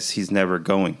 Otherwise, he's never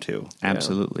going to.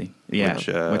 Absolutely. Yeah. Which,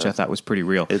 Which I thought was pretty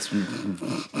real. It's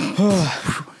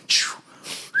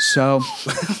So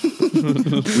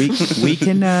we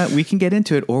can get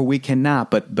into it or we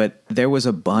cannot, but there was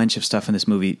a bunch of stuff in this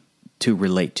movie to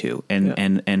relate to.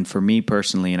 And for me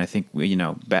personally, and I think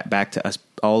back to us,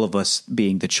 all of us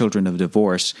being the children of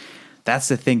divorce, that's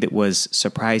the thing that was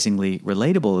surprisingly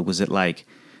relatable. It was like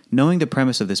knowing the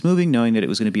premise of this movie, knowing that it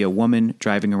was going to be a woman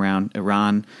driving around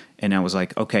Iran, and I was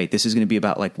like, okay, this is going to be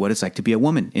about like what it's like to be a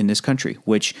woman in this country,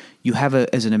 which you have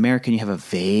as an American, you have a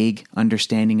vague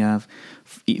understanding of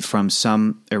from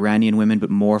some Iranian women, but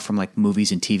more from like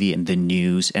movies and TV and the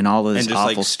news and all of this and just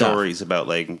awful like stuff. stories about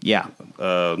like Yeah.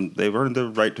 they've earned the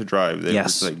right to drive. They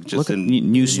Yes. like, just look at in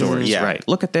news stories. Yeah. Right.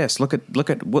 Look at this. Look at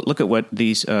what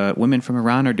these women from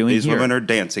Iran are doing These here. women are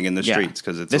dancing in the Yeah. streets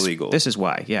because it's This- illegal. This is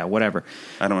why. Yeah. Whatever.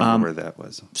 I don't remember where that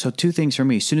was. So two things for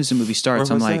me. As soon as the movie starts,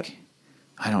 Where I'm was like, that?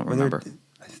 I don't Were there- remember.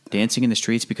 Dancing in the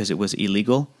streets because it was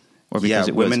illegal. Or because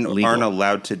it was women legal? aren't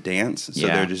allowed to dance, so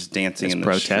they're just dancing It's in the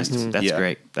protest. streets. That's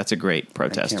great. That's a great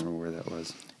protest. I can't remember where that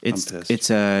was. It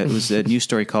was a news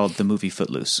story called The Movie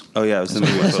Footloose. Oh, yeah, it was the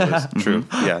movie Footloose. True.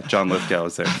 Yeah, John Lithgow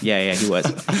was there. Yeah, he was.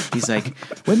 He's like,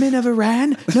 women of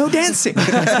Iran, no dancing. Shut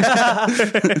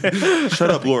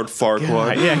up, Lord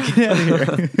Farquaad. Yeah, get out of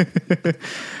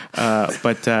here.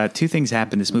 But two things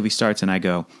happen. This movie starts, and I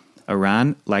go,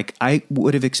 Iran, like I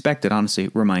would have expected, honestly,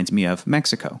 reminds me of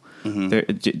Mexico.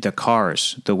 The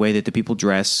cars, the way that the people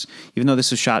dress, even though this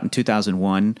was shot in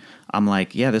 2001, I'm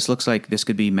like, yeah, this looks like this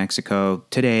could be Mexico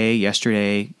today,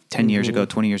 yesterday, 10 years ago,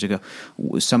 20 years ago.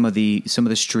 Some of the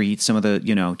streets, some of the,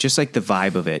 just like the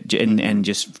vibe of it. And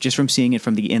just from seeing it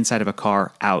from the inside of a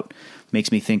car out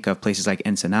makes me think of places like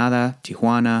Ensenada,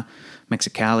 Tijuana,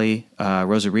 Mexicali,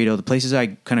 Rosarito, the places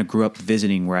I kind of grew up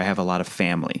visiting where I have a lot of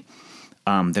family.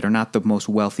 That are not the most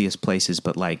wealthiest places,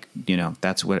 but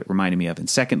that's what it reminded me of. And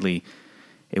secondly,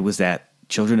 it was that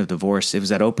Children of Divorce. It was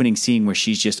that opening scene where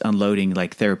she's just unloading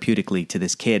like therapeutically to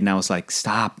this kid. And I was like,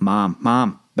 stop,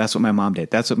 mom. That's what my mom did.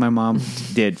 That's what my mom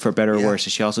did, for better or worse.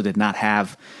 She also did not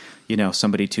have,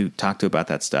 somebody to talk to about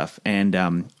that stuff.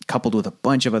 And coupled with a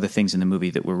bunch of other things in the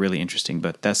movie that were really interesting.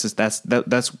 But that's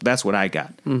what I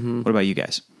got. What about you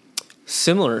guys?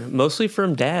 Similar, mostly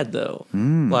from Dad though.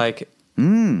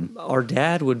 Our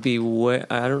dad would be Go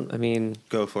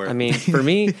for it. I mean, for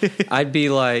me, I'd be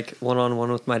like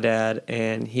one-on-one with my dad,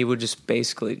 and he would just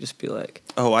basically just be like,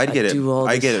 oh, I get it.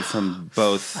 I get it from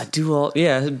both.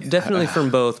 Definitely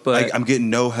from both, but I'm getting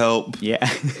no help.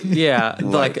 Yeah,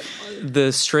 like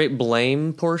the straight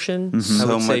blame portion, I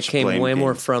would say came way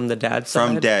more from the dad side.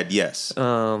 From dad, yes.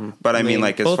 But I mean,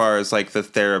 like, as far as like the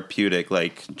therapeutic,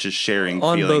 like just sharing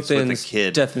on feelings both with ends, the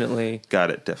kid. definitely. Got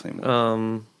it, definitely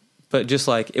more. But just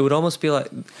like, it would almost be like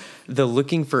the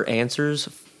looking for answers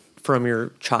from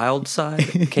your child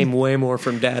side came way more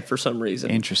from dad for some reason.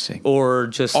 Interesting. Or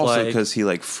just also because he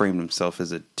like framed himself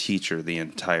as a teacher the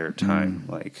entire time.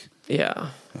 Like,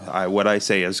 yeah, what I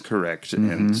say is correct,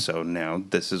 and so now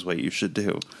this is what you should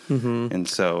do. And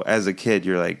so as a kid,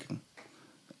 you're like,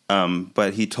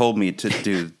 but he told me to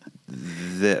do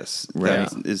this. Right.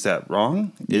 Is that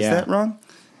wrong? Is that wrong?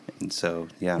 And so,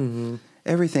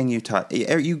 everything you taught,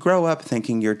 you grow up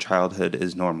thinking your childhood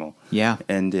is normal. Yeah.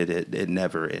 And it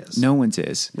never is. No one's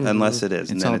is. Unless it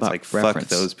is. And It's then all it's about like, reference.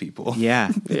 fuck those people.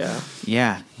 Yeah. yeah.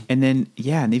 Yeah. And then,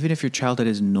 and even if your childhood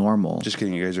is normal. Just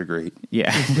kidding, you guys are great.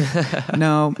 Yeah.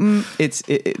 No, it's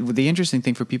the interesting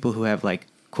thing for people who have like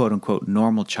quote unquote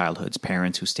normal childhoods,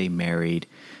 parents who stay married,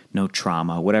 no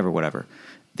trauma, whatever.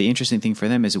 The interesting thing for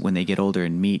them is that when they get older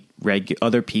and meet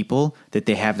other people, that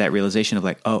they have that realization of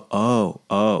like,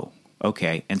 oh,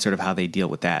 okay, and sort of how they deal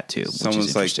with that too.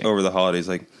 Someone's like over the holidays,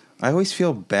 like, I always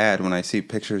feel bad when I see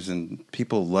pictures and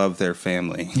people love their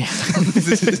family.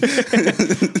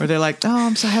 Or they're like,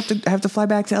 oh, I have to fly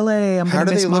back to LA. I'm going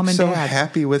to miss mom and dad. How do they look so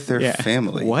happy with their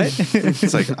family? What?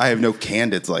 It's like, I have no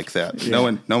candids like that.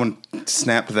 Yeah. No one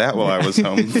snapped that while I was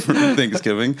home for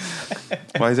Thanksgiving.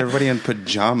 Why is everybody in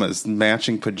pajamas,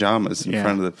 matching pajamas in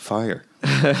front of the fire?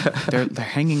 They're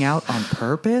hanging out on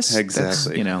purpose.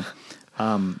 Exactly.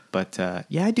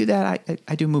 I do that.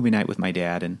 I do movie night with my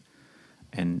dad,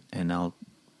 and I'll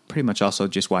pretty much also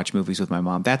just watch movies with my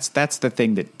mom. That's the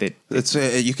thing that it's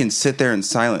you can sit there in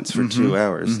silence for 2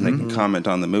 hours and they can comment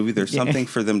on the movie. There's something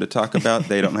for them to talk about.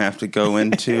 They don't have to go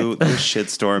into the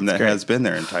shitstorm that has been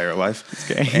their entire life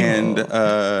and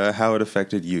how it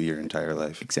affected you your entire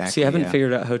life. Exactly. See, I haven't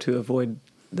figured out how to avoid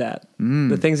that.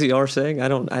 The things that y'all are saying,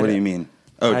 what do you mean?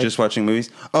 Oh, just watching movies?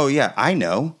 Oh, yeah, I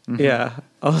know. Yeah.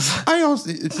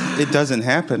 It doesn't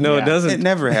happen. No, it doesn't. It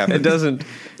never happens. It doesn't.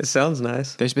 It sounds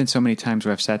nice. There's been so many times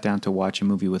where I've sat down to watch a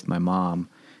movie with my mom.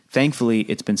 Thankfully,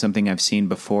 it's been something I've seen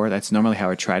before. That's normally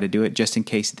how I try to do it, just in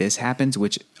case this happens,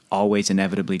 which always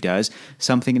inevitably does.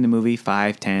 Something in the movie,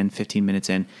 5, 10, 15 minutes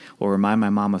in, will remind my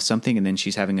mom of something, and then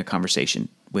she's having a conversation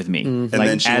with me. And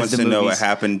then she wants to know what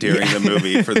happened during the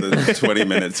movie for the 20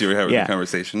 minutes you were having the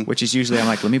conversation. Which is usually, I'm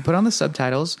like, let me put on the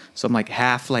subtitles. So I'm like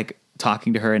half like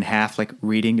talking to her and half like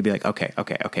reading to be like, okay,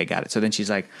 got it. So then she's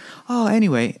like, oh,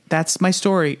 anyway, that's my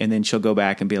story. And then she'll go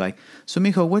back and be like, so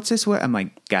mijo, what's this? What? I'm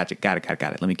like, got it.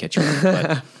 Let me catch you up.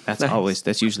 But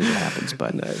that's usually what happens.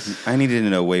 But I needed to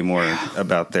know way more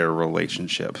about their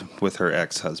relationship with her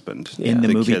ex-husband. In the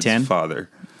movie kid's 10? father.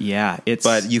 Yeah,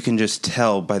 but you can just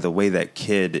tell by the way that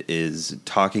kid is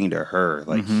talking to her,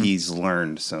 like he's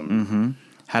learned some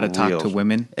How to talk to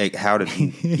women. Or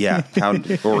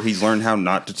he's learned how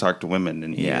not to talk to women,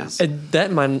 and he is.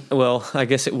 That might, well, I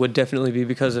guess it would definitely be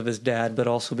because of his dad, but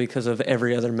also because of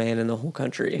every other man in the whole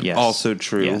country. Yes. Also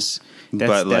true. Yes.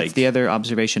 That's the other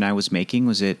observation I was making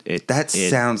was that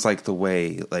sounds like the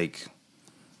way like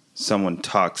someone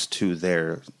talks to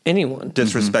their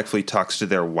disrespectfully talks to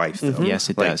their wife. Though. Yes,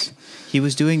 it does. He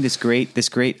was doing this great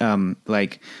Iranian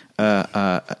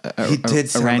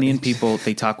people,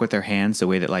 they talk with their hands the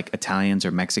way that like Italians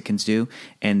or Mexicans do,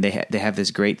 and they have this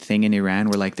great thing in Iran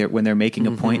where like when they're making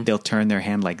a point, they'll turn their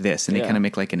hand like this, and they kind of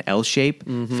make like an L shape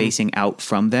facing out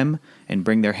from them, and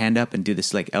bring their hand up and do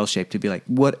this like L shape to be like,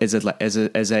 what is it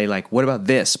as a like, what about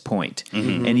this point?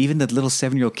 And even the little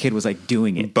 7-year-old kid was like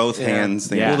doing it, both hands.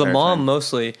 Well, the mom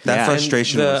mostly. That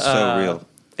frustration was so real.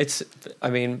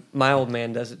 My old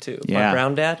man does it too. Yeah. My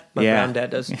brown dad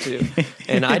does it too,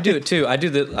 and I do it too. I do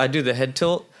the head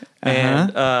tilt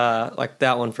and like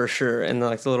that one for sure, and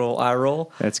like the little eye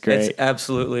roll. That's great. It's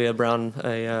absolutely a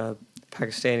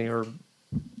Pakistani or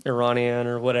Iranian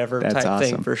or whatever type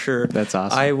thing for sure. That's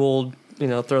awesome. I will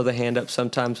throw the hand up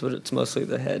sometimes, but it's mostly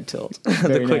the head tilt,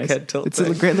 the quick head tilt. It's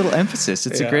a great little emphasis.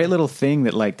 It's a great little thing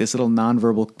that like this little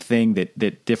nonverbal thing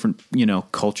that different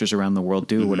cultures around the world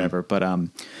do or whatever. But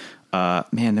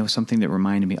man, there was something that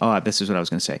reminded me. Oh, this is what I was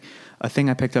going to say. A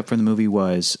thing I picked up from the movie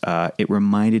was it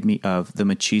reminded me of the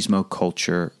machismo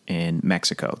culture in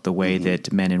Mexico, the way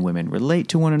that men and women relate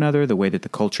to one another, the way that the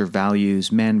culture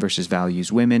values men versus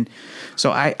values women.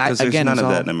 So there's none of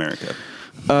that in America.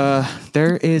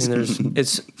 There is.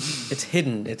 It's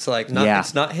hidden. It's like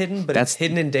it's not hidden, but it's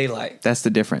hidden in daylight. That's the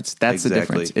difference. That's the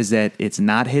difference. Is that it's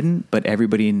not hidden, but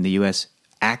everybody in the U.S.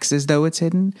 acts as though it's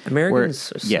hidden.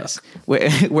 Americans, yes.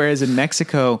 Whereas in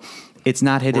Mexico, it's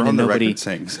not hidden, and nobody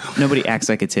acts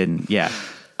like it's hidden. Yeah,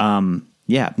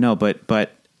 no, but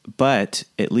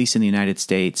at least in the United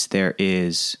States, there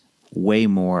is way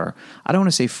more. I don't want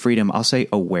to say freedom. I'll say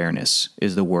awareness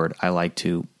is the word I like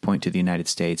to point to the United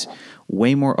States.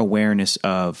 Way more awareness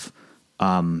of,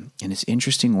 and it's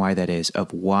interesting why that is,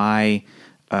 of why.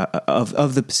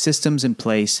 Of the systems in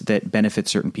place that benefit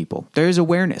certain people. There is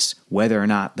awareness. Whether or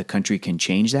not the country can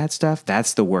change that stuff,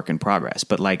 that's the work in progress.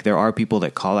 But like there are people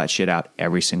that call that shit out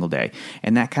every single day.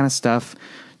 And that kind of stuff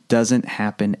doesn't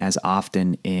happen as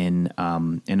often in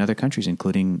other countries,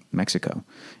 including Mexico.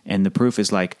 And the proof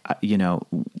is like,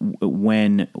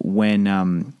 when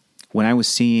I was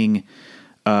seeing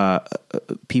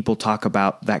people talk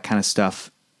about that kind of stuff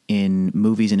in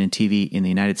movies and in TV in the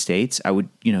United States, I would,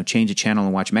 change a channel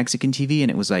and watch Mexican TV, and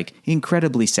it was like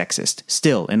incredibly sexist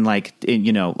still, and a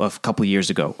couple years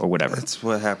ago or whatever. That's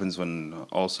what happens when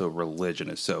also religion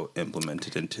is so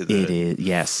implemented into the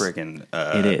friggin'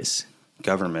 it is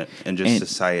government and just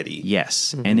society.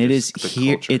 Yes, and it is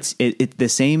here. Culture. It the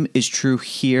same is true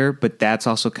here, but that's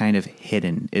also kind of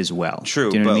hidden as well. True,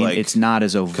 do you know what I mean? like it's not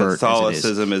as overt.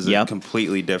 Catholicism as is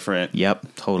completely different.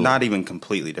 Yep, totally. Not even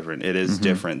completely different. It is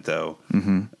different though.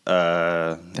 Than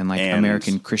like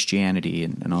American Christianity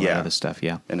and all that other stuff.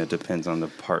 Yeah, and it depends on the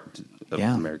part of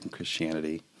American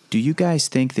Christianity. Do you guys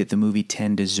think that the movie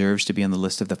 10 deserves to be on the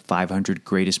list of the 500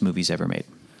 greatest movies ever made?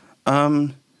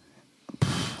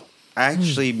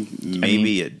 Actually,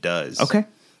 maybe it does. Okay.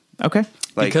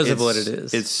 Because of what it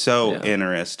is. It's so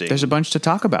interesting. There's a bunch to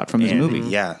talk about from this movie.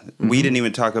 Yeah. We didn't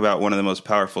even talk about one of the most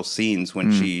powerful scenes when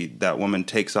that woman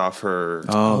takes off her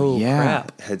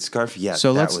crap. headscarf. Yeah.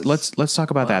 So let's talk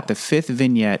about that. The fifth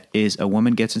vignette is a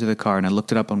woman gets into the car, and I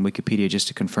looked it up on Wikipedia just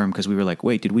to confirm because we were like,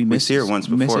 wait, did we miss? We see her once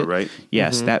before, right?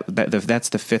 Yes, that's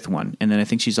the fifth one, and then I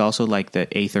think she's also like the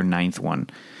eighth or ninth one.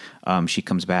 She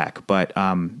comes back, but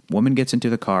woman gets into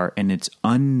the car, and it's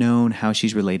unknown how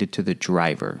she's related to the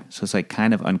driver. So it's like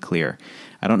kind of unclear.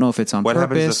 I don't know if it's on purpose. What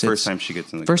happens the first time she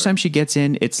gets in the car? First time she gets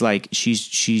in, it's like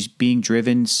she's being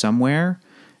driven somewhere,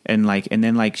 and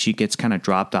then she gets kind of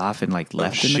dropped off and left in the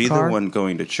car. She's the one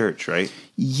going to church, right?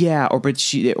 Yeah, or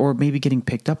maybe getting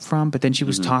picked up from. But then she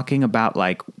was talking about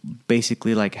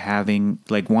basically having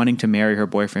wanting to marry her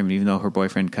boyfriend, even though her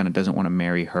boyfriend kind of doesn't want to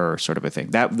marry her, sort of a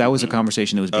thing. That was a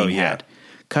conversation that was being had.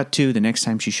 Cut to the next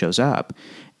time she shows up,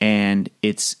 and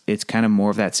it's kind of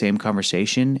more of that same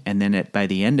conversation. And then by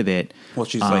the end of it, well,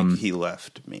 she's like, he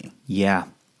left me. Yeah.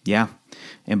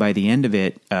 And by the end of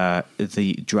it,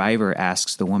 the driver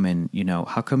asks the woman,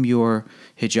 how come your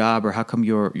hijab or how come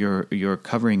your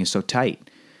covering is so tight?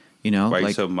 Why are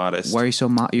you so modest? Why are you so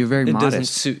you're very modest. It doesn't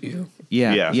suit you.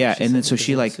 Yeah. And then so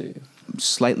she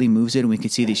slightly moves it, and we can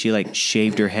see that she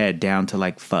shaved her head down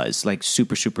to fuzz,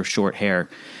 super, super short hair.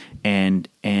 And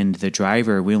the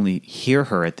driver, we only hear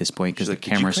her at this point because the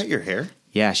camera's... Did you cut your hair?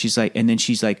 Yeah, she's like, and then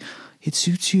she's like, it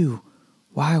suits you.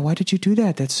 why did you do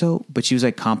that? That's so. But she was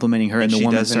like complimenting her, and the she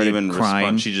woman doesn't started even crying.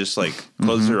 respond. She just like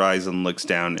closes her eyes and looks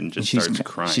down and just starts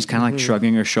crying. She's kind of like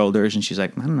shrugging her shoulders, and she's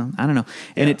like, I don't know.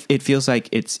 And it feels like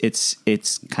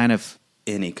it's kind of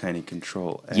any kind of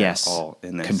control at all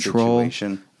in that control,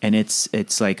 situation. And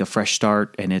it's like a fresh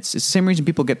start, and it's the same reason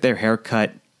people get their hair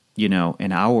cut, in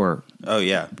our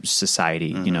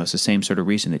society. It's the same sort of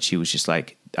reason that she was just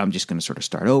like, I'm just going to sort of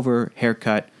start over,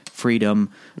 haircut, freedom,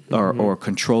 or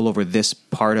control over this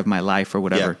part of my life or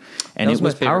whatever. Yeah. And that was it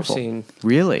was my favorite powerful. Scene.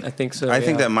 Really? I think so. I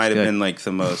think that might have Good. been like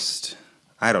the most.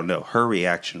 I don't know. Her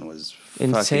reaction was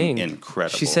insane, fucking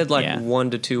incredible. She said like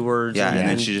 1 to 2 words. yeah, and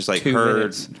then she just like 2 heard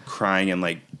minutes. crying and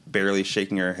like barely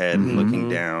shaking her head and looking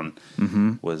down.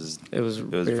 It was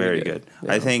very good.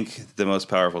 Yeah. I think the most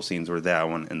powerful scenes were that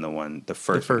one and the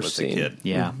first one with scene. the kid.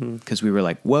 Yeah, because we were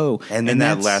like, whoa. And then that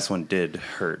that's- last one did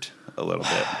hurt a little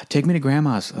bit. Take me to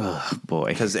grandma's. Oh, boy.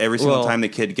 Because every single time the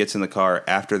kid gets in the car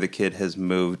after the kid has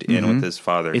moved in with his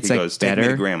father, It's he like goes, take me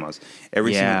better. to grandma's.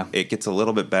 It gets a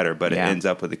little bit better, but it ends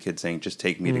up with the kid saying, just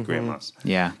take me to grandma's.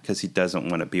 Yeah. Because he doesn't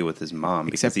want to be with his mom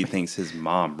because he thinks his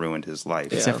mom ruined his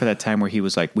life. Except for that time where he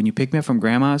was like, when you pick me up from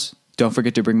grandma's, don't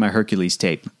forget to bring my Hercules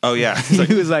tape. Oh, yeah.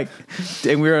 He was like,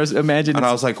 and we were imagining. And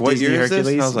I was like, what Disney year is this?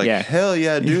 Hercules? And I was like, hell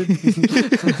yeah, dude.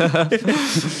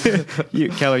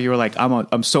 Keller, you were like,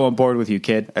 I'm so on board with you,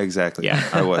 kid. Exactly. Yeah.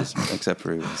 I was. Except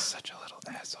for he was such a little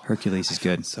asshole. Hercules is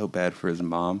good. So bad for his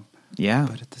mom. Yeah.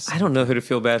 But at the same I don't know who to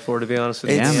feel bad for, to be honest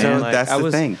with you. It's so- that's I the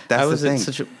was, thing. That's I was the in thing.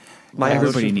 such a. My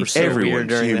Everybody emotions were needs so therapy. weird Everyone's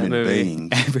during that human movie. beings.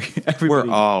 Everybody, We're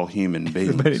all human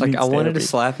beings. But- Like needs I wanted to therapy.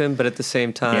 slap him, but at the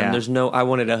same time, Yeah. I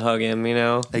wanted to hug him.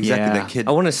 Exactly. Yeah. That kid.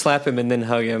 I wanted to slap him and then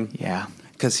hug him. yeah.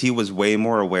 Because he was way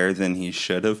more aware than he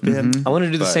should have been. I want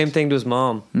to do the But- same thing to his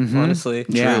mom, honestly.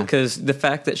 Yeah. Because the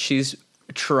fact that she's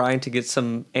trying to get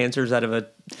some answers out of a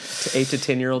 8 to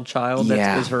 10-year-old child that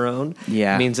Yeah. is her own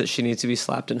Yeah. means that she needs to be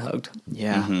slapped and hugged.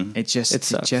 Yeah, It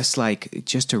sucks.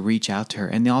 just to reach out to her,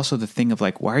 and also the thing of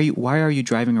like, why are you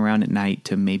driving around at night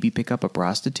to maybe pick up a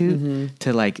prostitute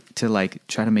to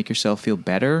try to make yourself feel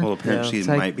better? Well, apparently Yeah. she It's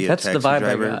like- might be a that's the taxi vibe I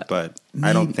driver, got. but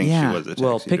I don't think Yeah. she was a taxi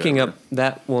Well, picking driver. up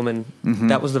that woman,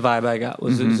 that was the vibe I got.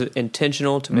 Was it was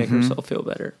intentional to make herself feel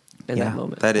better in Yeah. that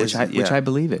moment. That which is, I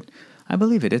believe it. I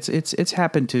believe it. It's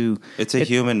happened to. It's a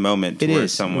human moment to it where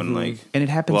is. someone like, And it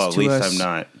happens well, at to least us- I'm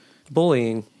not.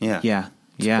 Bullying. Yeah.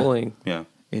 Yeah. Bullying. Yeah.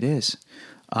 It is.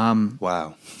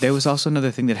 Wow. There was also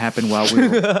another thing that happened while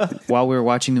we were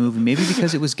watching the movie. Maybe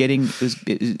because it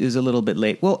was a little bit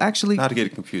late. Well, actually, Not to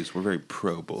get confused, we're very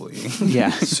pro bullying.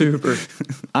 yeah. Super.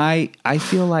 I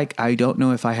feel like I don't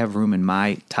know if I have room in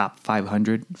my top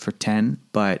 500 for 10,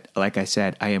 but like I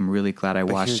said, I am really glad I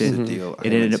watched Here's it. the deal. I It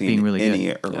haven't ended up seen being really any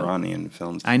good. Iranian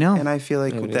films. I know. And I feel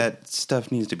like Maybe. that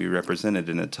stuff needs to be represented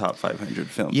in a top 500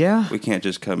 film. Yeah. We can't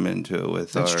just come into it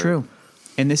with That's our... true.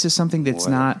 And this is something that's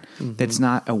Whatever.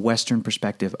 not a Western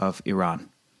perspective of Iran.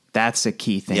 That's a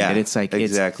key thing. Yeah, that it's like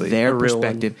exactly. it's their A real one.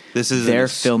 perspective. This is their an-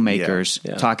 filmmakers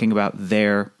yeah. talking about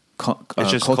their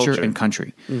It's just culture culture. and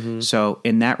country. So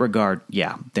in that regard,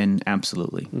 yeah, then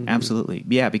absolutely, absolutely,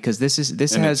 yeah, because this And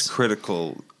has it's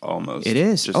critical almost. It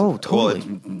is. Oh, totally. Well, it's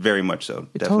very much so.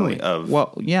 Definitely. totally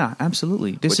well, yeah,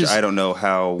 absolutely. This which is I don't know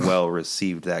how well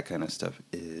received that kind of stuff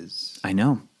is. I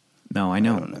know. No, I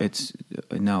know. don't know. It's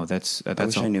no. That's I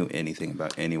wish all. I knew anything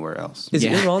about anywhere else. Is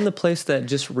Yeah. Iran the place that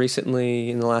just recently,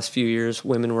 in the last few years,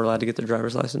 women were allowed to get their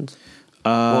driver's license?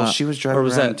 Well, she was driving or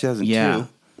was around in that- 2002. Yeah,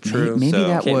 True. Maybe So-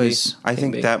 that Can't be. was I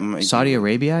think Maybe. that might Saudi be,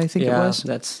 Arabia. I think it Yeah, was.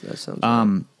 that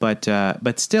sounds.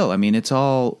 But still, I mean,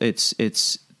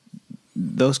 it's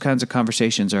those kinds of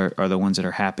conversations are the ones that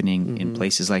are happening in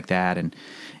places like that,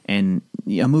 and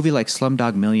a movie like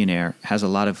Slumdog Millionaire has a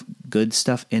lot of good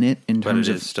stuff in it in But terms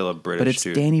it of is still a British but it's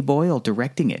dude. Danny Boyle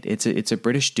directing it. It's a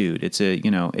British dude. It's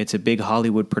a big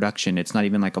Hollywood production. It's not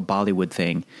even like a Bollywood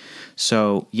thing.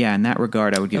 So yeah, in that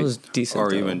regard, I would give That was decent. or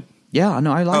though. even yeah,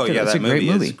 no, I liked oh it. yeah, It's that a great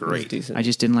movie movie. is great. Decent. I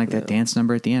just didn't like that dance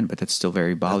number at the end, but that's still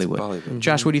very Bollywood. Bollywood.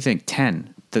 Josh, what do you think?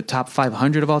 10, the top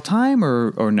 500 of all time,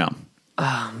 or no?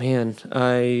 Oh man,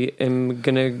 I am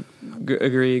gonna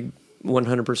agree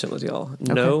 100% with y'all.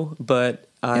 No, but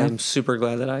I'm super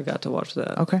glad that I got to watch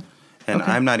that. Okay, And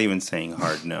Okay. I'm not even saying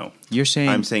hard no. you're saying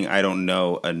I'm saying I don't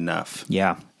know enough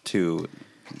yeah. to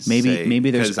Maybe- say,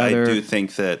 maybe there's 'cause other- I do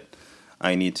think that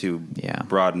I need to Yeah.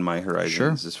 broaden my horizons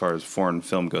Sure. as far as foreign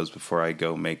film goes before I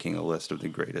go making a list of the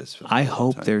greatest films. I of all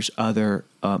hope time. there's other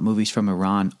movies from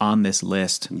Iran on this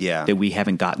list Yeah. that we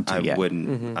haven't gotten to I yet.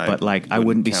 wouldn't. But, like, I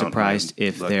wouldn't be count surprised my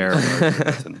if lucky they're- stars or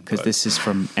nothing, Because but this is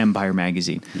from Empire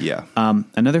Magazine. yeah.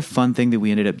 Another fun thing that we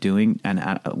ended up doing, and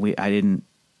I didn't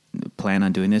plan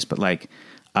on doing this, but like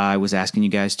I was asking you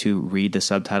guys to read the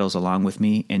subtitles along with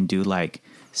me and do like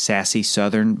sassy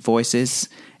Southern voices.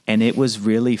 And it was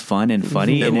really fun and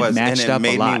funny, and it matched up a lot. And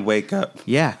it made me wake up.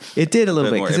 Yeah, it did a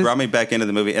little bit. It brought me back into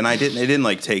the movie, and it didn't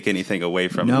like take anything away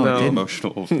from the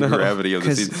emotional gravity of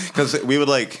the scene. Because we would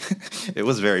like, it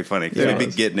was very funny. Because we'd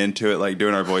be getting into it, like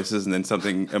doing our voices, and then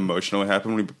something emotional would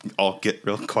happen. We'd all get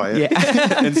real quiet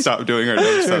and stop doing our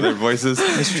Southern voices.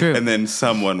 It's true. And then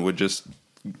someone would just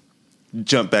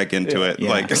jump back into it. Yeah.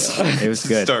 Like it was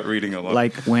good. Start reading along.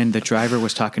 Like when the driver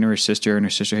was talking to her sister, and her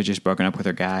sister had just broken up with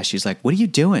her guy. She's like, "What are you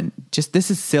doing? Just this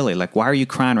is silly. Like, why are you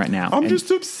crying right now?" I'm just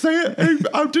upset.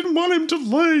 I didn't want him to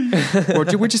leave. Or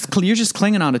you're just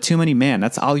clinging on to too many men.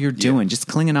 That's all you're doing. Just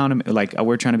clinging on to like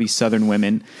we're trying to be Southern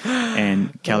women.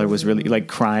 And Keller was really like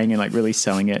crying and like really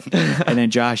selling it. And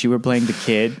then Josh, you were playing the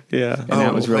kid. Yeah, and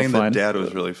that was real fun. The dad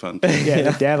was really fun too.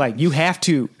 Yeah, the dad like, you have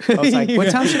to. I was like, what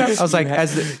time should I? I was like,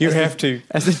 as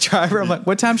the driver, I'm like,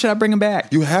 what time should I bring him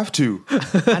back? You have to.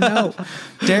 I know,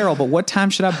 Daryl, but what time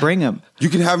should I bring him? You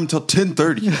can have him till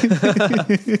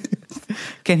 10:30.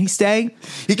 Can he stay?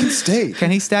 He can stay. Can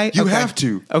he stay? You have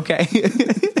to. Okay.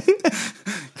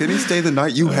 Can he stay the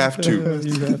night? You have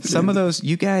to. Some of those,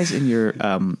 you guys in your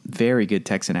very good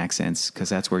Texan accents, because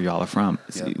that's where y'all are from,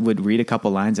 would read a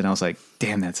couple lines, and I was like,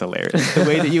 damn, that's hilarious. The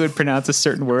way that you would pronounce a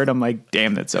certain word, I'm like,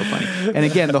 damn, that's so funny. And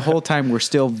again, the whole time we're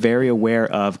still very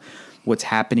aware of what's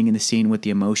happening in the scene, what the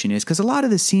emotion is, because a lot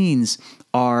of the scenes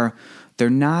they're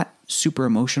not super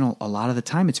emotional a lot of the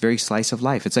time. It's very slice of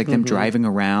life. It's like them driving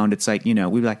around. It's like, we'd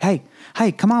be like, hey,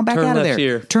 come on back out of there.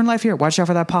 Here. Turn left here. Watch out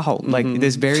for that pothole. Like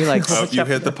this very like, oh, you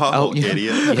hit the pothole, idiot.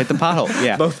 You hit the pothole.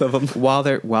 Yeah. Both of them. While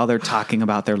they're talking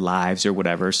about their lives or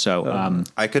whatever. So,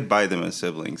 I could buy them as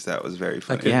siblings. That was very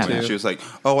funny. Yeah. When she was like,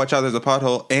 oh, watch out, there's a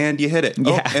pothole, and you hit it.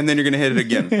 Yeah. Oh, and then you're going to hit it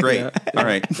again. Great. All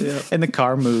right. Yeah. and the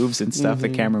car moves and stuff. The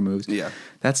camera moves. Yeah.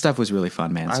 That stuff was really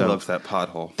fun, man. I So loved that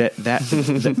pothole.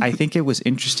 I think it was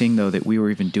interesting though that we were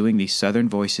even doing these Southern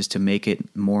voices to make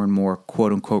it more and more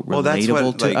quote unquote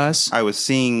relatable to us. I was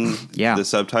seeing Yeah. the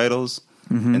subtitles,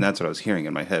 and that's what I was hearing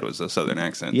in my head was a Southern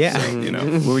accent. Yeah. So, we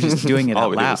were just doing it all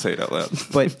out we did loud. was say it out loud.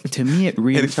 But to me, it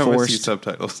Anytime I see reinforced.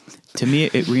 subtitles, To me,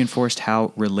 it reinforced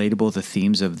how relatable the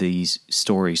themes of these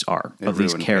stories are, it of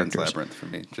these ruined characters. Pan's Labyrinth for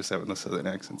me, just having the Southern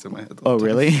accents in my head. the Oh, whole time.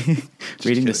 really? Reading the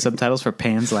kidding. subtitles for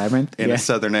Pan's Labyrinth? In a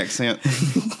Southern accent.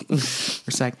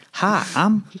 It's like, hi,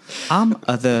 I'm I'm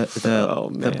the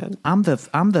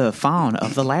faun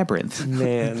of the labyrinth.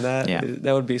 Man, that Yeah.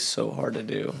 that would be so hard to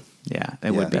do. Yeah,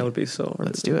 it would be. That would be so hard.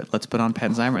 Let's do it. Let's put on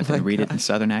Pan's Labyrinth and read it in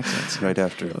Southern accents. Right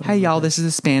after. Hey, y'all, this is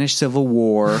the Spanish Civil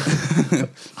War.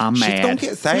 I'm mad. Shit's gonna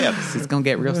get sad. It's gonna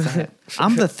get real sad.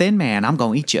 I'm the thin man. I'm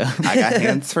gonna eat you. I got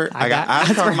hands for. I got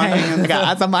eyes on my hands. I got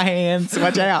eyes on my hands.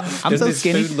 Watch out. I'm Does so this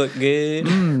skinny. food look good?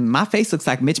 My face looks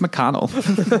like Mitch McConnell.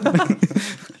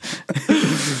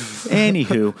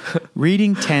 Anywho,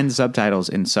 reading 10 subtitles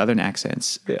in Southern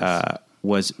accents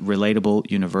was relatable,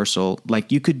 universal.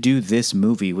 Like, you could do this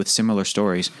movie with similar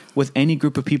stories with any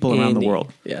group of people around the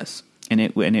world. Yes. And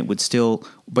it would still,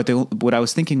 but what I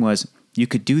was thinking was, you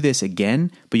could do this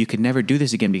again, but you could never do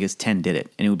this again because 10 did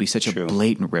it. And it would be such a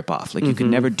blatant ripoff. Like, you could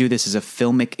never do this as a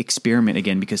filmic experiment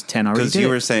again because 10 already did it. Because you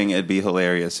were saying it'd be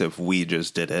hilarious if we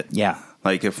just did it. Yeah.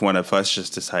 Like if one of us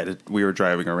just decided we were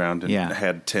driving around and Yeah.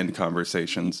 had 10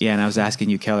 conversations. Yeah, and I was asking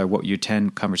you, Keller, what your 10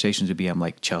 conversations would be. I'm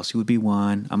like, Chelsea would be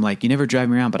one. I'm like, you never drive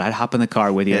me around, but I'd hop in the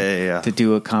car with you to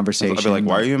do a conversation. I'd be like,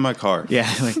 why are you in my car? Yeah,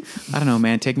 like, I don't know,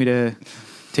 man. Take me to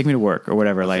work or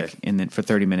whatever. Like, and then for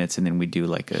 30 minutes, and then we do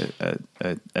like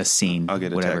a scene. I'll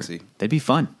get a whatever. taxi. That'd be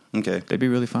fun. Okay. That'd be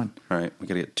really fun. All right. We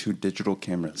got to get 2 digital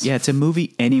cameras. Yeah, it's a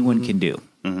movie anyone can do.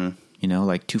 Mm-hmm. You know,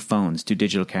 like 2 phones, 2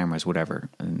 digital cameras, whatever,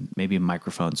 and maybe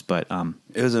microphones. But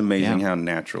it was amazing how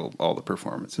natural all the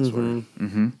performances were.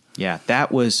 Mm-hmm. Yeah,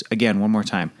 that was, again, one more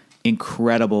time,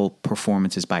 incredible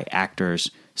performances by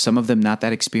actors. Some of them not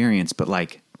that experienced, but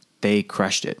like they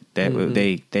crushed it.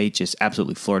 They just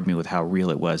absolutely floored me with how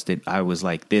real it was. That I was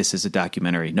like, this is a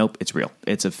documentary. Nope, it's real.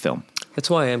 It's a film. That's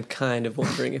why I'm kind of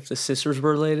wondering if the sisters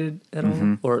were related at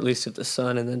all, or at least if the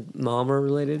son and the mom were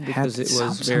related, because it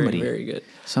was very, very good.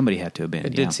 Somebody had to have been.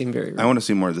 It did seem very real. I want to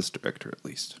see more of this director at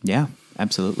least. Yeah,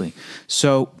 absolutely.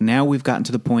 So now we've gotten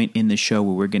to the point in the show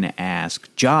where we're going to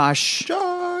ask Josh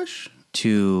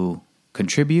to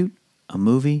contribute a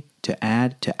movie to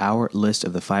add to our list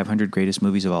of the 500 greatest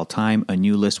movies of all time, a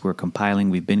new list we're compiling.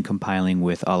 We've been compiling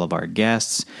with all of our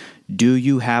guests. Do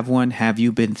you have one? Have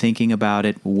you been thinking about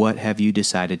it? What have you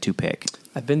decided to pick?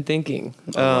 I've been thinking.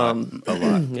 A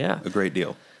lot. Yeah. A great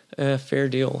deal. Fair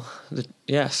deal.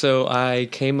 So I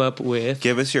came up with...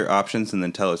 Give us your options and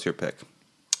then tell us your pick.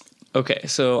 Okay,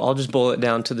 so I'll just boil it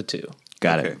down to the 2.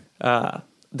 Got it.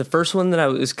 the first one that I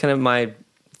was kind of my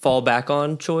fall back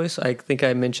on choice. I think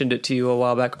I mentioned it to you a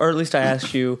while back, or at least I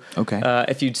asked you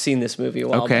if you'd seen this movie a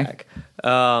while back.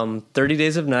 30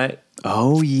 Days of Night.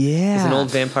 Oh yeah, It's an old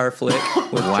vampire flick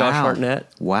with Josh Hartnett.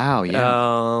 Wow,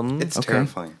 yeah. It's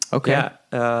terrifying. Okay. Yeah,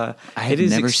 I have it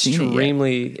is never seen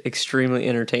it yet. extremely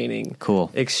entertaining.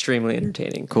 Cool. Extremely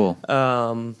entertaining. Cool.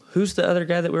 Who's the other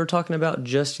guy that we were talking about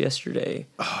just yesterday?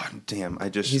 Oh, damn.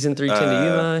 He's in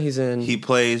 310 to Yuma. He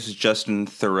plays Justin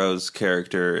Theroux's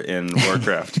character in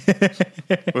Warcraft.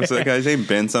 What's that guy's name?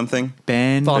 Ben something?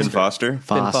 Ben Foster. Ben Foster?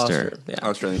 Foster. Yeah.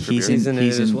 Australian He's He's in, in it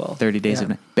he's as in well. 30 Days Yeah. of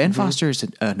Night. Ben Foster is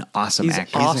an awesome He's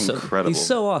actor. awesome. incredible. He's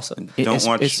so awesome. Don't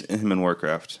watch it's- him in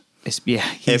Warcraft. He's-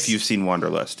 If you've seen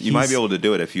Wanderlust. You might be able to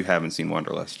do it if you haven't seen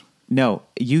Wanderlust. No,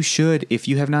 you should. If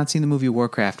you have not seen the movie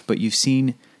Warcraft, but you've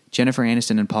seen Jennifer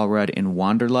Aniston and Paul Rudd in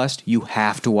Wanderlust, you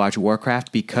have to watch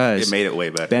Warcraft because It made it way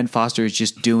better. Ben Foster is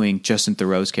just doing Justin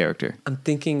Theroux's character. I'm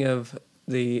thinking of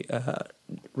the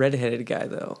redheaded guy,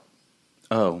 though.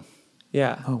 Oh,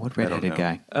 Yeah. Oh, what redheaded know.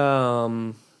 guy?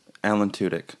 Alan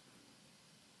Tudyk.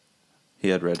 He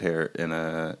had red hair in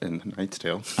Knight's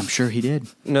Tale. I'm sure he did.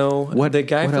 No, the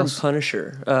guy what from else?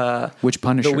 Punisher. Which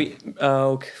Punisher?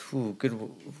 Good.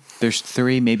 There's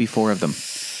 3, maybe 4 of them.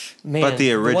 Man, But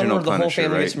the one original where the whole Punisher,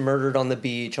 family right? gets murdered on the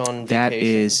beach on That vacation.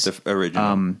 is The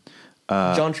original.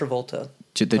 John Travolta.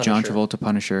 the John Punisher. Travolta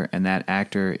Punisher, and that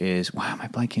actor is wow. Am I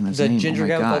blanking on his The name? ginger oh my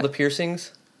guy with all God. the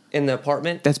piercings in the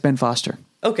apartment. That's Ben Foster.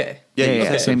 Okay. Yeah, Yeah,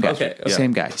 okay. same guy. Okay.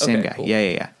 Same guy. Same Okay, guy. cool.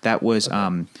 Yeah. That was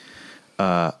now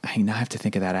I have to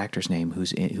think of that actor's name.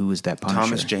 Who was that Punisher?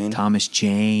 Thomas Jane. Thomas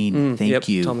Jane. Thank Yep,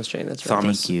 you. Thomas Jane. That's right.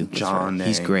 Thomas Thank you. John.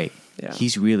 He's great. Yeah.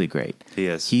 He's really great. He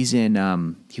is. He's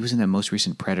in. He was in that most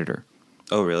recent Predator.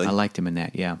 Oh, really? I liked him in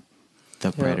that. Yeah.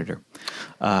 The Predator.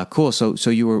 Cool. So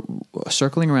you were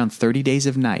circling around 30 Days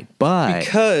of Night, but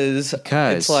Because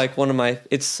it's like one of my.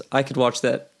 I could watch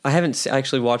that. I haven't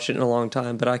actually watched it in a long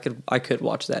time, but I could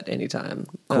watch that anytime.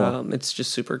 Cool. It's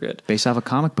just super good. based off a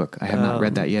comic book. I have not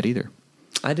read that yet either.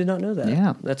 I did not know that.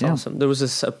 Yeah, That's yeah. awesome. There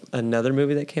was another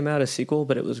movie that came out, a sequel,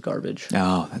 but it was garbage.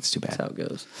 Oh, that's too bad. That's how it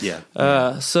goes.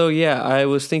 Yeah. So yeah, I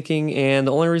was thinking, and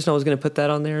the only reason I was going to put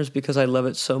that on there is because I love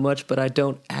it so much, but I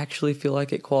don't actually feel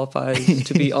like it qualifies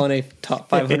to be on a top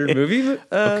 500 movie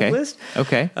list.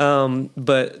 Okay.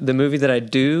 But the movie that I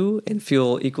do and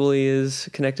feel equally as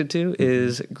connected to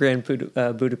is Grand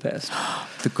Budapest.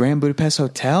 The Grand Budapest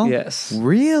Hotel? Yes.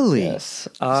 Really? Yes.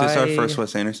 Is this our first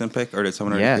Wes Anderson pick, or did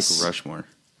someone already Yes. pick Rushmore?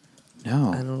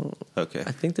 No. Okay.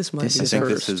 I think this might This be I the think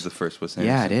first. this is the first Wes Anderson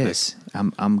Yeah, it pick. is.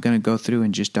 I'm going to go through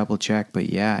and just double check, but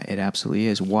yeah, it absolutely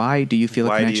is. Why do you feel a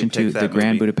Why do you connection to pick the that Grand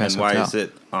movie, Budapest and why Hotel? is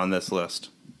it on this list?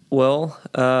 Well,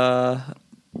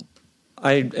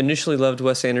 I initially loved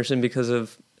Wes Anderson because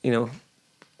of,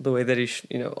 the way that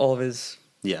he, all of his...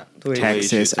 Yeah. The way he Texas,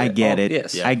 shoots I get it.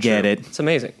 Yes. Yeah, I get true. it. It's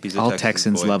amazing. He's a All Texas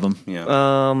Texans boy. love him.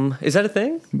 Yeah. Is that a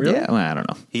thing? Really? Yeah, well, I don't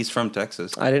know. He's from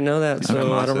Texas. I didn't know that, He's so from I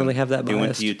don't Austin. really have that He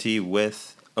went bias. to UT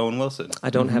with Owen Wilson.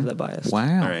 I don't have that bias.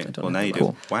 Wow. All right. don't Well, now have you that do.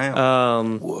 Cool. Wow.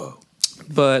 Whoa.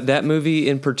 But that movie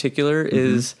in particular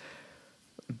is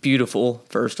beautiful,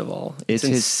 first of all. It's It's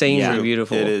his- insanely yeah.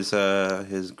 beautiful. It is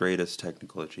his greatest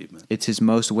technical achievement. It's his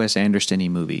most Wes Anderson-y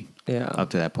movie Yeah. up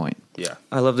to that point. Yeah.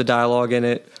 I love the dialogue in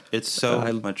it. It's so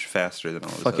I much faster than all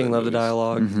his Fucking other love the movies.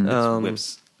 dialogue. Mm-hmm.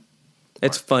 Whips.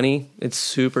 It's funny. It's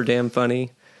super damn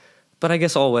funny. But I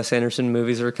guess all Wes Anderson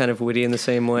movies are kind of witty in the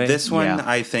same way. This one, Yeah.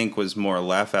 I think, was more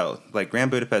laugh out. Like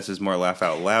Grand Budapest is more laugh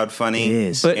out loud funny. It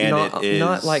is. but and not, it is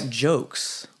not like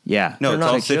jokes. Yeah. No, they're it's not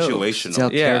all like jokes. situational. It's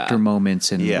all Yeah. character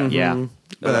moments and Yeah. yeah.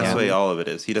 But that's Yeah. the way all of it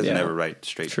is. He doesn't Yeah. ever write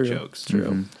straight True. jokes. True.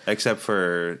 Mm-hmm. Except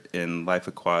for in Life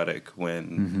Aquatic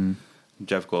when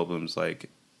Jeff Goldblum's like,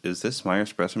 "Is this my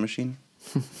espresso machine?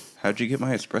 How'd you get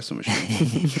my espresso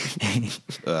machine?"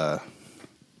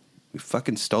 We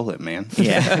fucking stole it, man.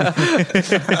 Yeah.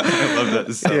 I love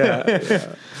that. So,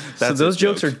 So That's those a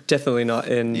jokes joke. are definitely not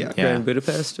in Yeah. Grand Yeah.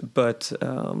 Budapest. But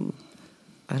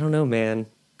I don't know, man.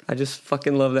 I just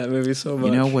fucking love that movie so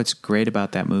much. You know what's great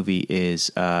about that movie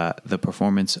is the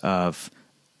performance of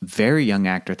very young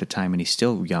actor at the time, and he's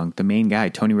still young, the main guy,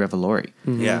 Tony Revolori,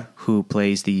 Yeah. who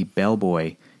plays the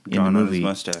bellboy in Drawn the on movie. his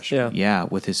mustache. Yeah. Yeah,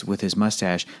 with his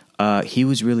mustache. He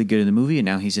was really good in the movie, and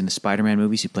now he's in the Spider-Man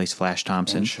movies. He plays Flash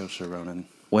Thompson. And Saoirse Ronan.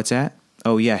 What's that?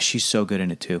 Oh yeah, she's so good in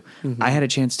it too. I had a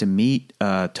chance to meet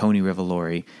Tony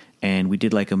Revolori, and we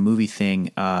did like a movie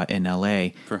thing in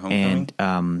L.A. For Homecoming?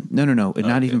 And no,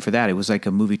 not even for that. It was like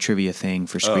a movie trivia thing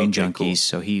for Screen okay, Junkies. cool.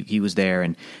 So he was there,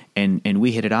 and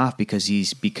we hit it off because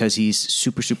he's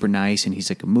super nice, and he's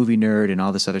like a movie nerd and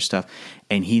all this other stuff,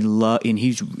 and he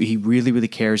really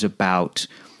cares about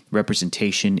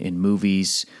representation in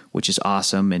movies, which is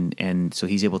awesome. And so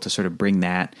he's able to sort of bring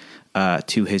that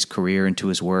to his career and to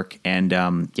his work. And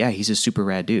he's a super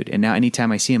rad dude. And now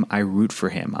anytime I see him, I root for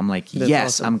him. I'm like, That's yes,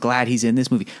 awesome. I'm glad he's in this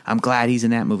movie. I'm glad he's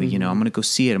in that movie. You know, I'm going to go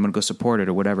see it. I'm going to go support it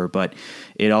or whatever. But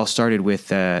it all started with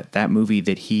that movie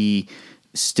that he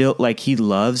still he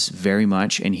loves very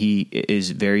much, and he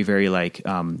is very, very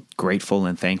grateful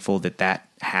and thankful that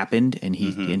happened, and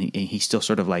he still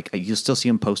sort of you'll still see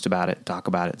him post about it, talk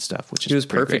about it and stuff, which is He was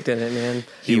pretty perfect great. in it, man.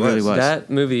 He really was. That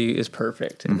movie is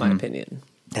perfect, in my opinion.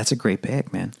 That's a great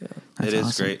pick, man. That's It is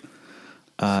awesome. great.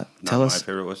 Tell Not us. my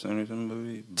favorite Wes Anderson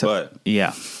movie, but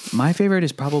Yeah, my favorite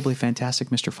is probably Fantastic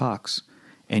Mr. Fox,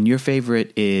 and your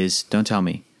favorite is, don't tell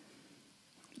me,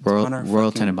 on our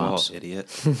Royal fucking Tenenbaums. wall, idiot.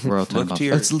 Royal Look Tenenbaums. to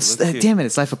your- Damn it!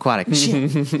 It's Life Aquatic.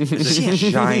 Shit. There's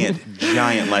a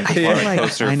giant life feel aquatic like-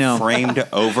 poster I know. framed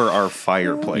over our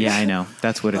fireplace. Yeah, I know.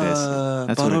 That's what it is.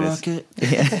 That's what Bottle it is.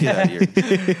 rocket. Get out of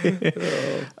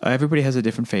here. Everybody has a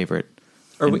different favorite.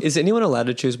 Is anyone allowed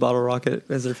to choose Bottle Rocket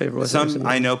as their favorite Wes Anderson Some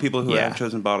movie? I know people who Yeah. have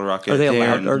chosen Bottle Rocket. Are they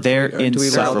allowed? and Or they're do we allow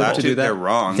insufferable. them to do that? They're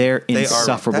wrong. They're They are-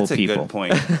 insufferable That's a people. good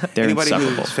point. They're Anybody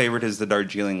insufferable. whose favorite is the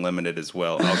Darjeeling Limited as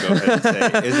well, I'll go ahead and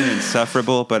say, isn't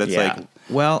insufferable, but it's like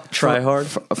well, Try hard.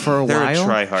 for a they're while. a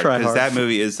try hard Try because hard. that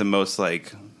movie is the most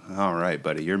all right,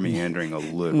 buddy, you're meandering a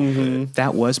little bit.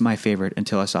 That was my favorite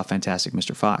until I saw Fantastic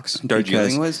Mr. Fox.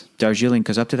 Darjeeling was? Darjeeling,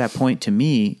 because up to that point, to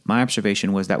me, my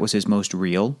observation was that was his most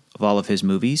real of all of his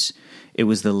movies. It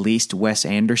was the least Wes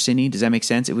Anderson-y. Does that make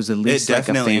sense? It was the least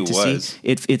definitely a fantasy. was.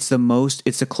 It's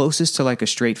the closest to a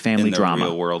straight family In the drama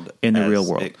real world in the as real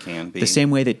world. it can be. The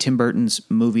same way that Tim Burton's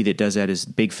movie that does that is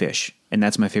Big Fish, and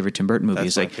that's my favorite Tim Burton movie. That's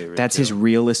It's my favorite, that's too. his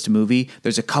realist movie.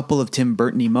 There's a couple of Tim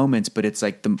Burton-y moments, but it's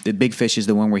like the Big Fish is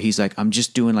the one where he's like, I'm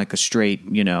just doing a straight,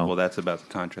 Well, that's about the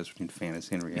contrast between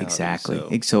fantasy and reality.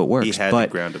 Exactly. So it works. He had but,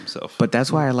 to ground himself. But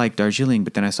that's why I like Darjeeling.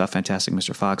 But then I saw Fantastic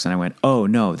Mr. Fox, and I went, "Oh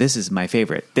no, this is my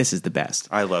favorite. This is the best."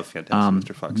 I love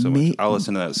Fantastic Mr. Fox so much. I'll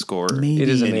listen to that score maybe- It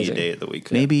is any amazing. day of the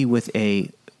week. Maybe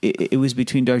it was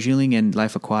between Darjeeling and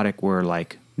Life Aquatic were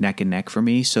neck and neck for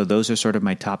me. So those are sort of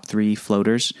my top three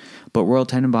floaters. But Royal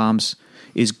Tenenbaums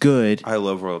is good, I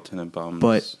love Royal Tenenbaums.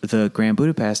 but the Grand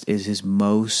Budapest is his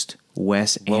most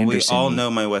Wes well, Anderson. we all know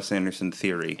my Wes Anderson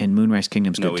theory. And Moonrise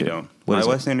Kingdom's No, good we too. don't. What My is it?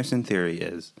 Wes Anderson theory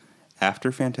is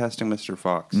after Fantastic Mr.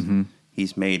 Fox, Mm-hmm.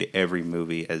 he's made every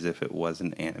movie as if it was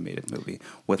an animated movie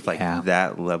with Yeah.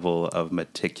 that level of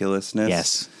meticulousness.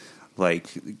 Yes.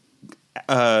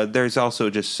 There's also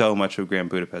just so much of Grand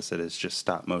Budapest that is just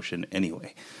stop motion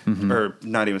anyway, or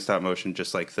not even stop motion,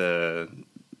 just like the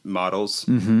models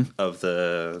of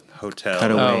the hotel,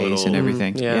 Cutaways little and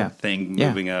everything. yeah. Yeah. thing Yeah.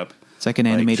 moving up, It's like an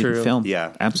animated true. film.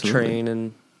 Yeah. Absolutely. Train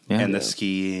and Yeah. and the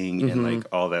skiing and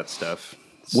all that stuff.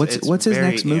 What's his very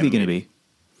next movie going to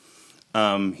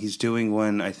animated. be? He's doing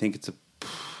one. I think it's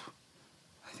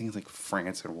like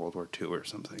France in World War II or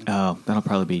something. Oh, that'll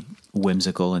probably be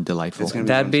whimsical and delightful. It's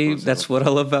gonna that's what I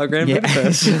love about Grand Yeah.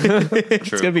 Budapest. True. It's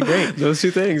gonna be great. Those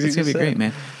two things. It's gonna be great,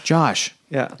 man. Josh,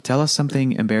 Yeah. tell us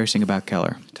something embarrassing about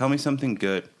Keller. Tell me something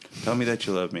good. Tell me that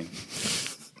you love me.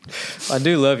 I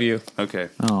do love you. Okay.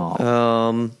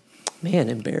 Oh, Man,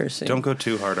 embarrassing. Don't go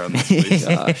too hard on this, please.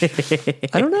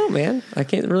 I don't know, man. I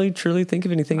can't really truly think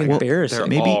of anything embarrassing. They're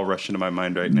Maybe- all rushing to my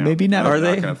mind right now. maybe not- I'm Are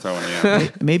they? not going to throw any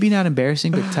out. maybe not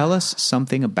embarrassing, but tell us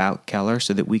something about Keller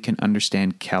so that we can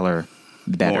understand Keller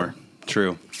better. More.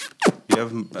 True. You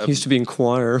have Used to be in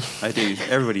choir. I do.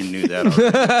 Everybody knew that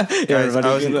already. Guys, everybody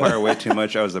I was knew in that. choir way too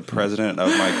much. I was the president of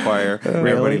my choir.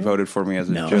 Everybody voted for me as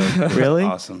a joke. It was Really?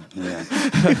 Awesome. Yeah.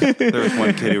 There was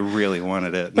one kid who really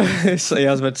wanted it. So, yeah,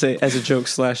 I was about to say as a joke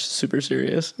 / super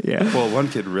serious. Yeah. Well, one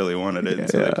kid really wanted it, and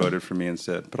so they voted for me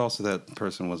instead. But also, that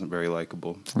person wasn't very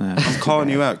likable. Yeah. I'm calling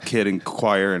you out, kid in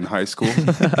choir in high school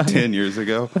 10 years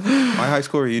ago. My high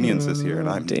school reunion's this year, and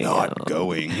I'm Damn. not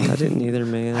going. I didn't either,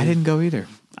 man. I didn't go either.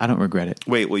 I don't regret it.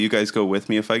 Wait, will you guys go with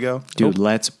me if I go? Dude,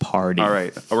 let's party. All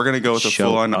right, we're gonna go with a Show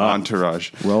full-on up.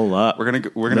 entourage. Roll up. We're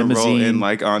gonna roll Limousine. in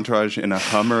like entourage in a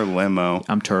Hummer limo.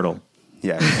 I'm Turtle.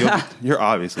 Yeah, you're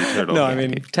obviously Turtle. No, I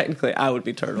mean technically I would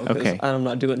be Turtle because Okay. I'm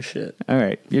not doing shit. All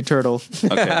right, you're Turtle.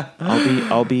 Okay,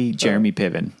 I'll be Jeremy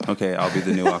Piven, okay, I'll be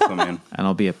the new Aquaman. and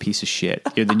I'll be a piece of shit.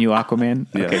 You're the new Aquaman.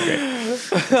 Yeah. Okay,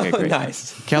 great. Okay, great.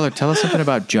 Nice. Keller, tell us something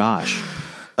about Josh.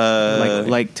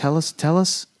 Tell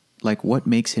us like what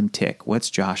makes him tick.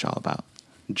 What's Josh all about?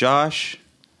 Josh,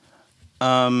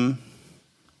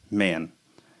 man,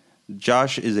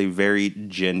 Josh is a very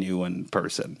genuine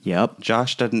person. Yep.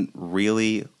 Josh doesn't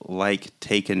really like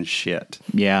taking shit,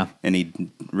 Yeah. and he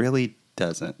really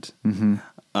doesn't. In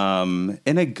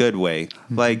a good way.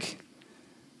 Like,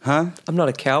 Huh? I'm not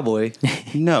a cowboy.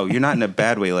 No, you're not in a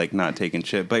bad way, like not taking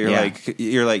shit, but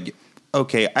you're like,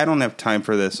 okay, I don't have time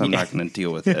for this. I'm not going to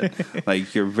deal with it.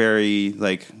 Like, you're very,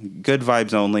 like, good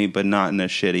vibes only, but not in a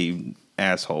shitty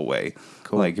asshole way.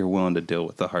 Cool. Like, you're willing to deal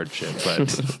with the hard shit,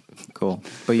 but Cool.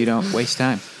 But you don't waste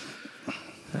time.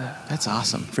 That's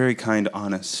awesome. very kind,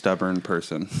 honest, stubborn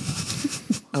person.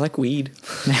 I like weed.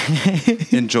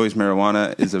 Enjoys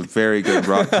marijuana, is a very good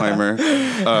rock climber.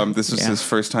 This was his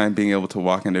first time being able to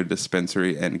walk into a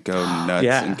dispensary and go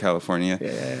nuts in California.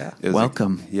 Yeah.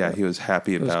 Welcome. He was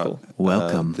happy about cool.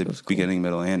 Welcome. the beginning,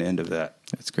 middle, and end of that.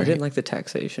 That's I great. didn't like the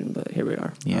taxation, but here we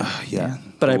are. Yeah.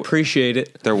 But I appreciate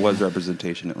it. There was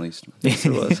representation, at least. Yes,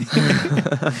 it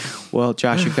was. Well,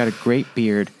 Josh, you've got a great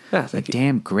beard. Yeah, thank a you.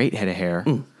 damn great head of hair.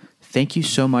 Thank you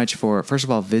so much for, first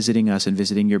of all, visiting us and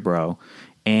visiting your bro,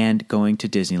 and going to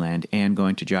Disneyland, and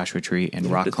going to Joshua Tree and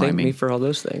rock Thank climbing. me for all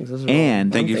those things. Those are And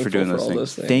I'm thank you for thankful doing those all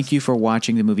things. Thank you for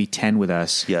watching the movie 10 with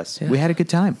us. Yes. We had a good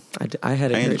time. I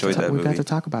had a I great enjoyed time. that We got movie. to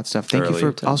talk about stuff. Thank you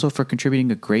Thoroughly. for also for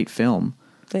contributing a great film.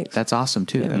 Thanks. That's awesome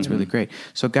too. That's really great.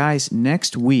 So guys,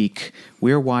 next week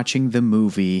we're watching the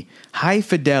movie High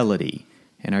Fidelity.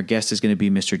 And our guest is going to be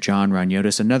Mr. John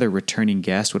Ranyotis, another returning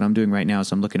guest. What I'm doing right now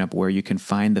is I'm looking up where you can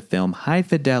find the film High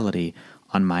Fidelity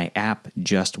on my app,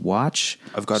 Just Watch.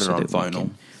 I've got it on that we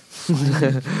vinyl.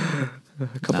 a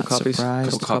couple Not copies.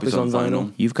 surprised. Couple Copies copies on on vinyl.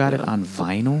 vinyl. You've got it on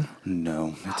vinyl? No,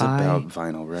 it's High about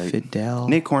vinyl, right? Fidel.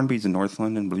 Nick Hornby's in North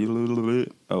London. Blah, blah, blah, blah.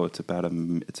 Oh,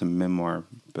 it's a memoir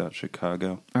about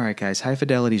Chicago. All right, guys. High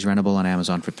Fidelity is rentable on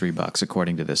Amazon for $3,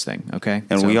 according to this thing. Okay,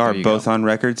 And So we are there you both go. on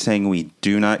record saying we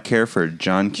do not care for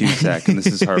John Cusack, and this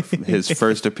is his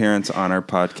first appearance on our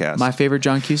podcast. My favorite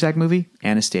John Cusack movie,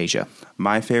 Anastasia.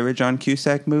 My favorite John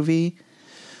Cusack movie.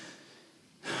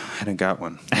 I don't got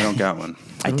one. I don't got one.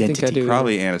 don't think I Identity. do.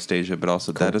 Probably Anastasia, but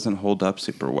also that doesn't hold up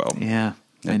super well. Yeah,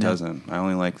 I It know. doesn't. I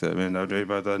only like the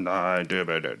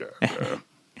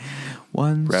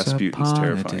Once Rasputin's upon a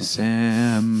terrifying.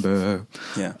 December.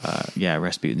 Yeah.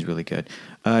 Rasputin's really good.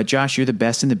 Josh, you're the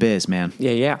best in the biz, man.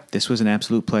 Yeah. This was an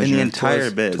absolute pleasure. In the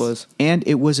entire Twas- biz. twas. And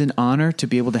it was an honor to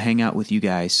be able to hang out with you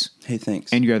guys Hey,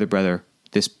 thanks. and your other brother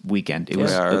this weekend. It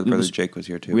was, yeah, our it other brother was Jake was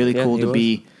here too. really Yeah, cool he to was.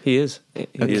 be He is. He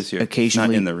is here. occasionally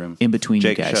Not in the room. in between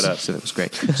Jake, you guys. shut up. So that was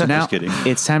great. So now kidding.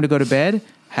 it's time to go to bed.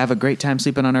 Have a great time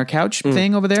sleeping on our couch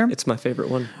thing over there. It's my favorite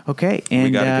one. Okay,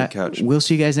 and got a good couch. we'll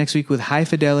see you guys next week with High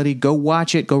Fidelity. Go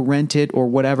watch it, go rent it, or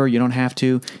whatever. You don't have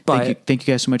to. Buy it. Thank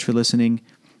you guys so much for listening,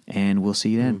 and we'll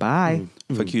see you then. Bye.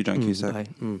 Fuck you, John Cusack. Bye.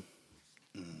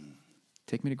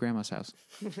 Take me to Grandma's house.